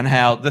Brunswick and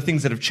how the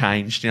things that have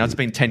changed. You know, it's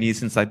been 10 years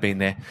since they've been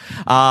there.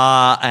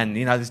 And,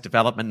 you know, there's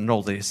development and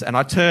all this. And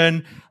I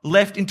turn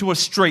left into a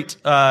street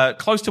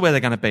close to where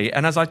they're going to be.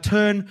 And as I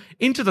turn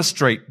into the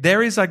street,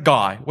 there is a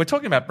guy. We're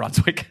talking about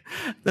Brunswick.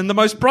 Then the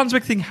most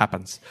Brunswick thing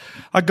happens.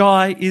 A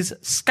guy is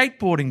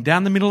skateboarding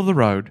down the middle of the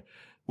road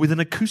with an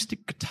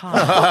acoustic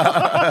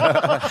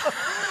guitar.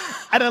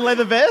 And a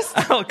leather vest?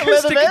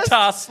 Acoustic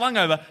guitar slung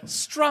over,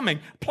 strumming,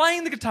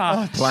 playing the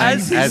guitar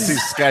As he's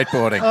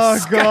skateboarding.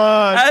 Oh,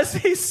 God. as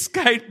he's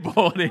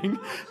skateboarding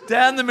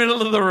down the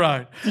middle of the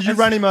road. Did you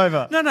run him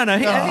over? No.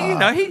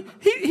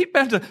 He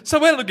bent to,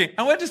 so we're looking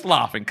and we're just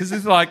laughing because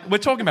it's like we're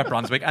talking about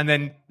Brunswick and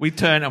then we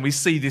turn and we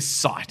see this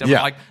site and Yeah.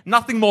 we're like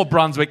nothing more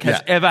Brunswick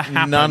has Yeah. ever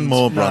happened. None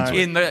more Brunswick.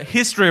 in the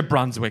history of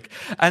Brunswick.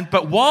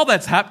 But while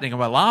that's happening and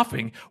we're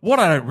laughing, what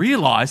I don't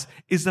realise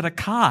is that a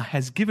car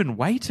has given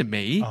way to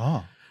me.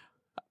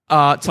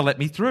 To let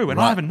me through, and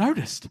Right. I haven't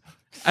noticed.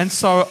 And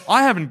so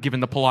I haven't given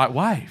the polite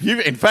wave.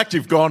 In fact,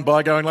 you've gone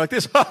by going like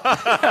this.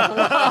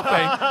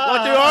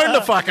 Like you own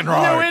the fucking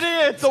road. You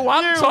idiot. The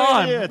one You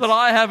time idiot. that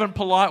I haven't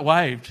polite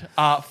waved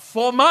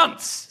for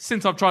months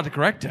since I've tried to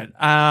correct it,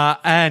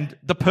 and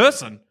the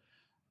person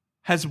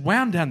has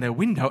wound down their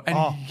window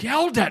and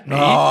yelled at me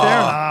Fair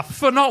enough.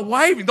 for not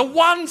waving. The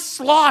one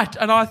slight,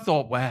 and I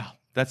thought, wow.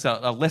 That's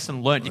a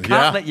lesson learned. You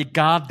can't let your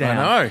guard down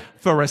know.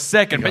 for a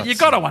second, but you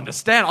got to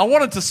understand. I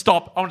wanted to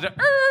stop. I wanted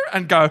to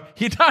and go,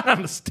 you don't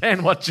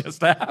understand what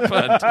just happened.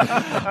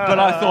 But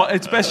I thought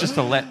it's best just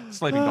to let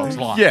sleeping dogs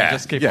lie. Yeah,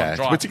 Just keep on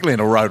driving. particularly in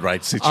a road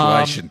rage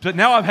situation. But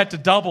now I've had to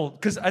double,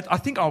 because I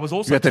think I was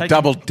also you have to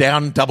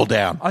taking, double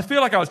down. I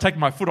feel like I was taking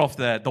my foot off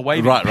the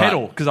waving Right.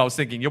 pedal, because I was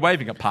thinking, you're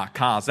waving at parked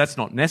cars. That's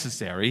not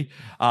necessary.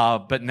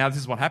 But now this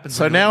is what happens.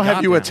 So when now let your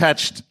have you guard down.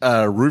 attached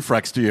roof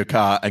racks to your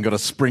car and got a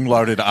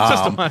spring-loaded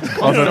arm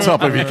on the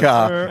top of your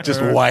car,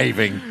 just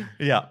waving?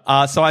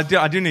 Yeah. So I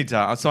do need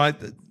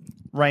to.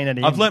 Rein it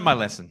in. I've learnt my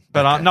lesson.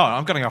 But no,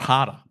 I'm going to go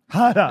harder.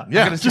 Harder.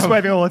 Yeah. Just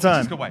waving all the time.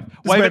 Just go wave.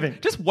 Just waving.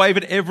 Just wave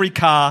at every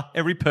car,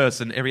 every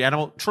person, every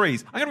animal,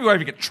 trees. I'm going to be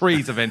waving at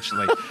trees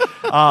eventually.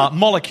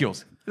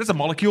 Molecules. There's a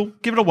molecule.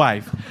 Give it a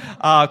wave.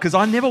 Because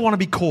I never want to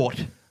be caught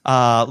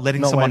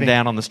letting Not someone waving.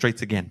 down on the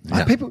streets again.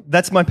 People,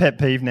 that's my pet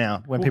peeve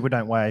now, when people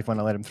don't wave when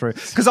I let them through.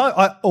 Because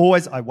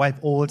I wave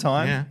all the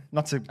time, Yeah.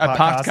 not to At parked parked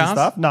cars and cars?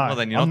 stuff. No, Well,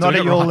 then you're I'm not not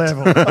at doing your it right.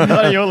 level. I'm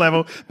not at your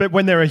level. But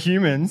when there are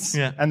humans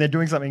Yeah. and they're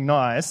doing something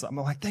nice, I'm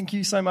like, thank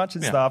you so much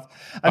and stuff.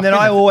 And then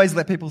I always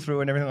let people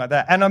through and everything like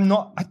that. And I'm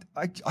not,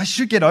 I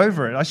should get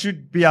over it. I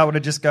should be able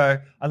to just go,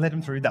 I let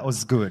them through. That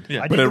was good. Yeah.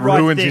 I But did it the right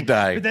ruins thing. your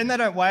day. But then they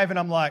don't wave and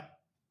I'm like,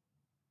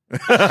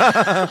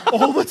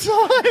 all the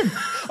time.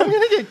 I'm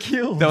going to get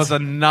killed. There was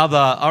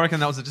I reckon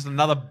that was just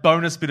another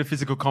bonus bit of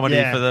physical comedy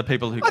Yeah. for the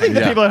people who I think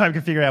came. the people at home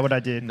can figure out what I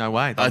did. No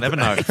way. They'll never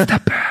know.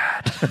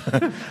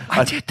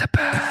 I did the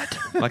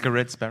bird. Like a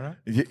red sparrow?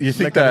 You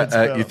think Like a that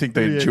red you think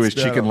sparrow. the Red Jewish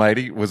sparrow. chicken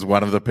lady was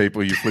one of the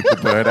people you flipped the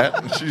bird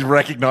at? She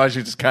recognised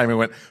you, just came and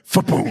went,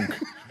 "Fa-boom.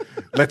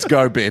 Let's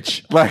go,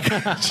 bitch!" Like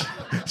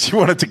she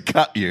wanted to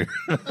cut you.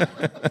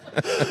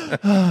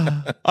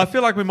 I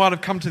feel like we might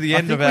have come to the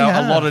end think of we our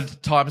have.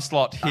 allotted time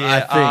slot here.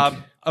 I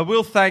think. I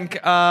will thank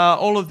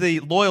all of the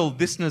loyal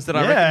listeners that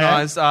I Yeah.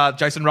 recognise.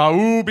 Jason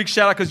Raoul, big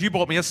shout out because you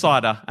bought me a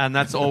cider, and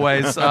that's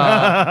always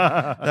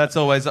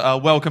a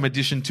welcome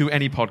addition to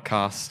any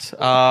podcast.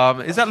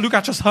 Is that Luke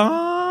Atchison?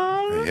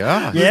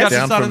 Yeah, Yes.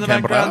 down Son from in the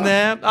background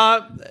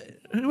Canberra.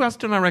 there. Who else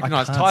don't I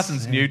recognise? can't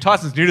Tyson's see. new.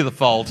 Tyson's new to the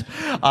fold,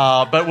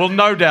 but will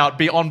no doubt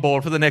be on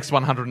board for the next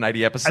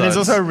 180 episodes. And there's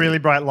also a really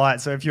bright light,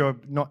 so if you're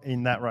not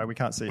in that row, we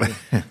can't see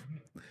you.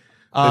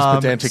 There's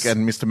Pedantic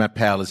and Mr. Matt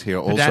Powell is here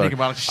also. Pedantic,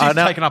 well, she's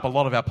now- taken up a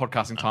lot of our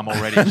podcasting time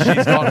already.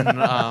 She's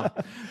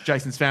gotten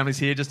Jason's family's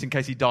here just in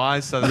case he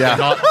dies, so that Yeah. they're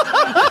not.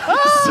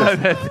 So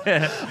that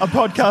they're, A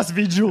podcast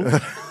vigil.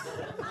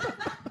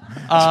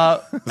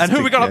 and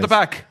who we got up the Yes.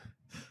 back?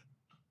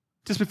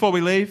 Just before we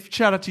leave,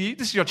 shout out to you.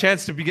 This is your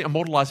chance to be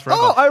immortalised forever.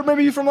 Oh, I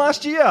remember you from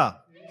last year.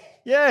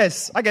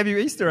 Yes, I gave you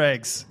Easter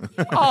eggs.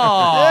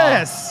 Oh.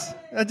 Yes,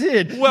 I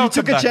did. Welcome you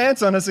took back. a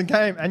chance on us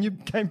and you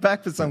came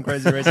back for some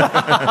crazy reason.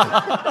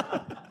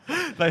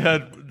 They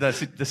heard the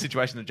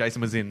situation that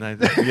Jason was in.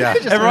 Yeah.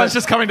 Everyone's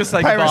just coming to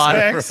say Pay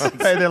goodbye. respects.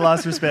 Pay their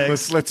last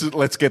respects.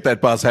 Let's get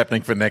that buzz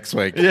happening for next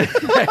week.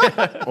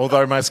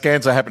 Although my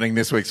scans are happening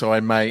this week, so I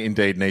may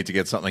indeed need to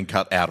get something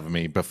cut out of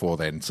me before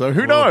then. So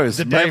who knows?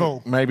 the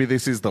devil. Maybe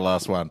this is the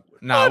last one.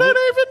 No. I don't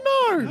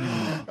even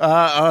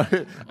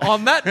know.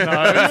 On that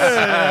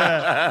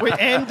note, We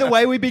end the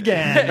way we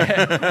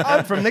began.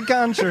 I'm from the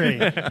country.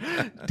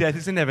 death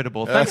is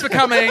inevitable. Thanks for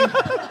coming.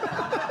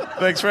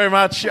 Thanks very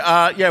much.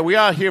 We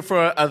are here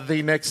for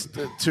the next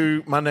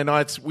 2 Monday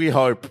nights, we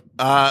hope.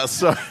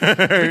 So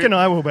Rick and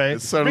I will be.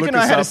 So Rick look and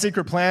I us had a up.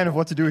 secret plan of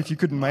what to do if you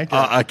couldn't make it.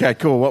 Okay,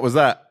 cool. What was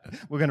that?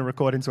 We're going to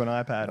record into an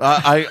iPad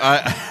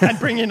I and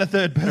bring in a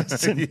third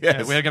person.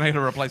 yes. We're going to get a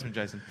replacement,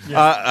 Jason.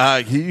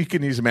 You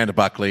can use Amanda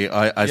Buckley.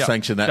 I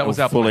sanction that, that was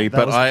our fully, plan. That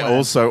but was the I plan.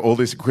 also, all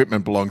this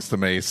equipment belongs to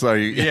me. So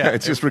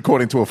it's just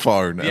recording to a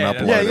phone and Yeah,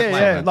 upload yeah, it.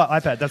 Yeah.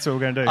 Like iPad, that's what we're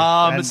going to do.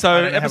 And So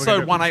I don't know how we're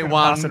episode gonna do it. We're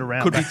gonna pass it 181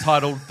 around. could be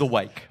titled The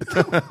Wake.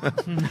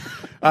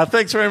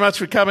 Thanks very much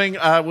for coming.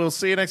 We'll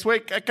see you next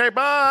week. Okay,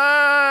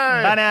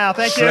 bye. Bye now.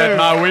 Thank you. Shred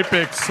my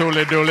whippix,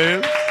 hooly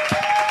dooly.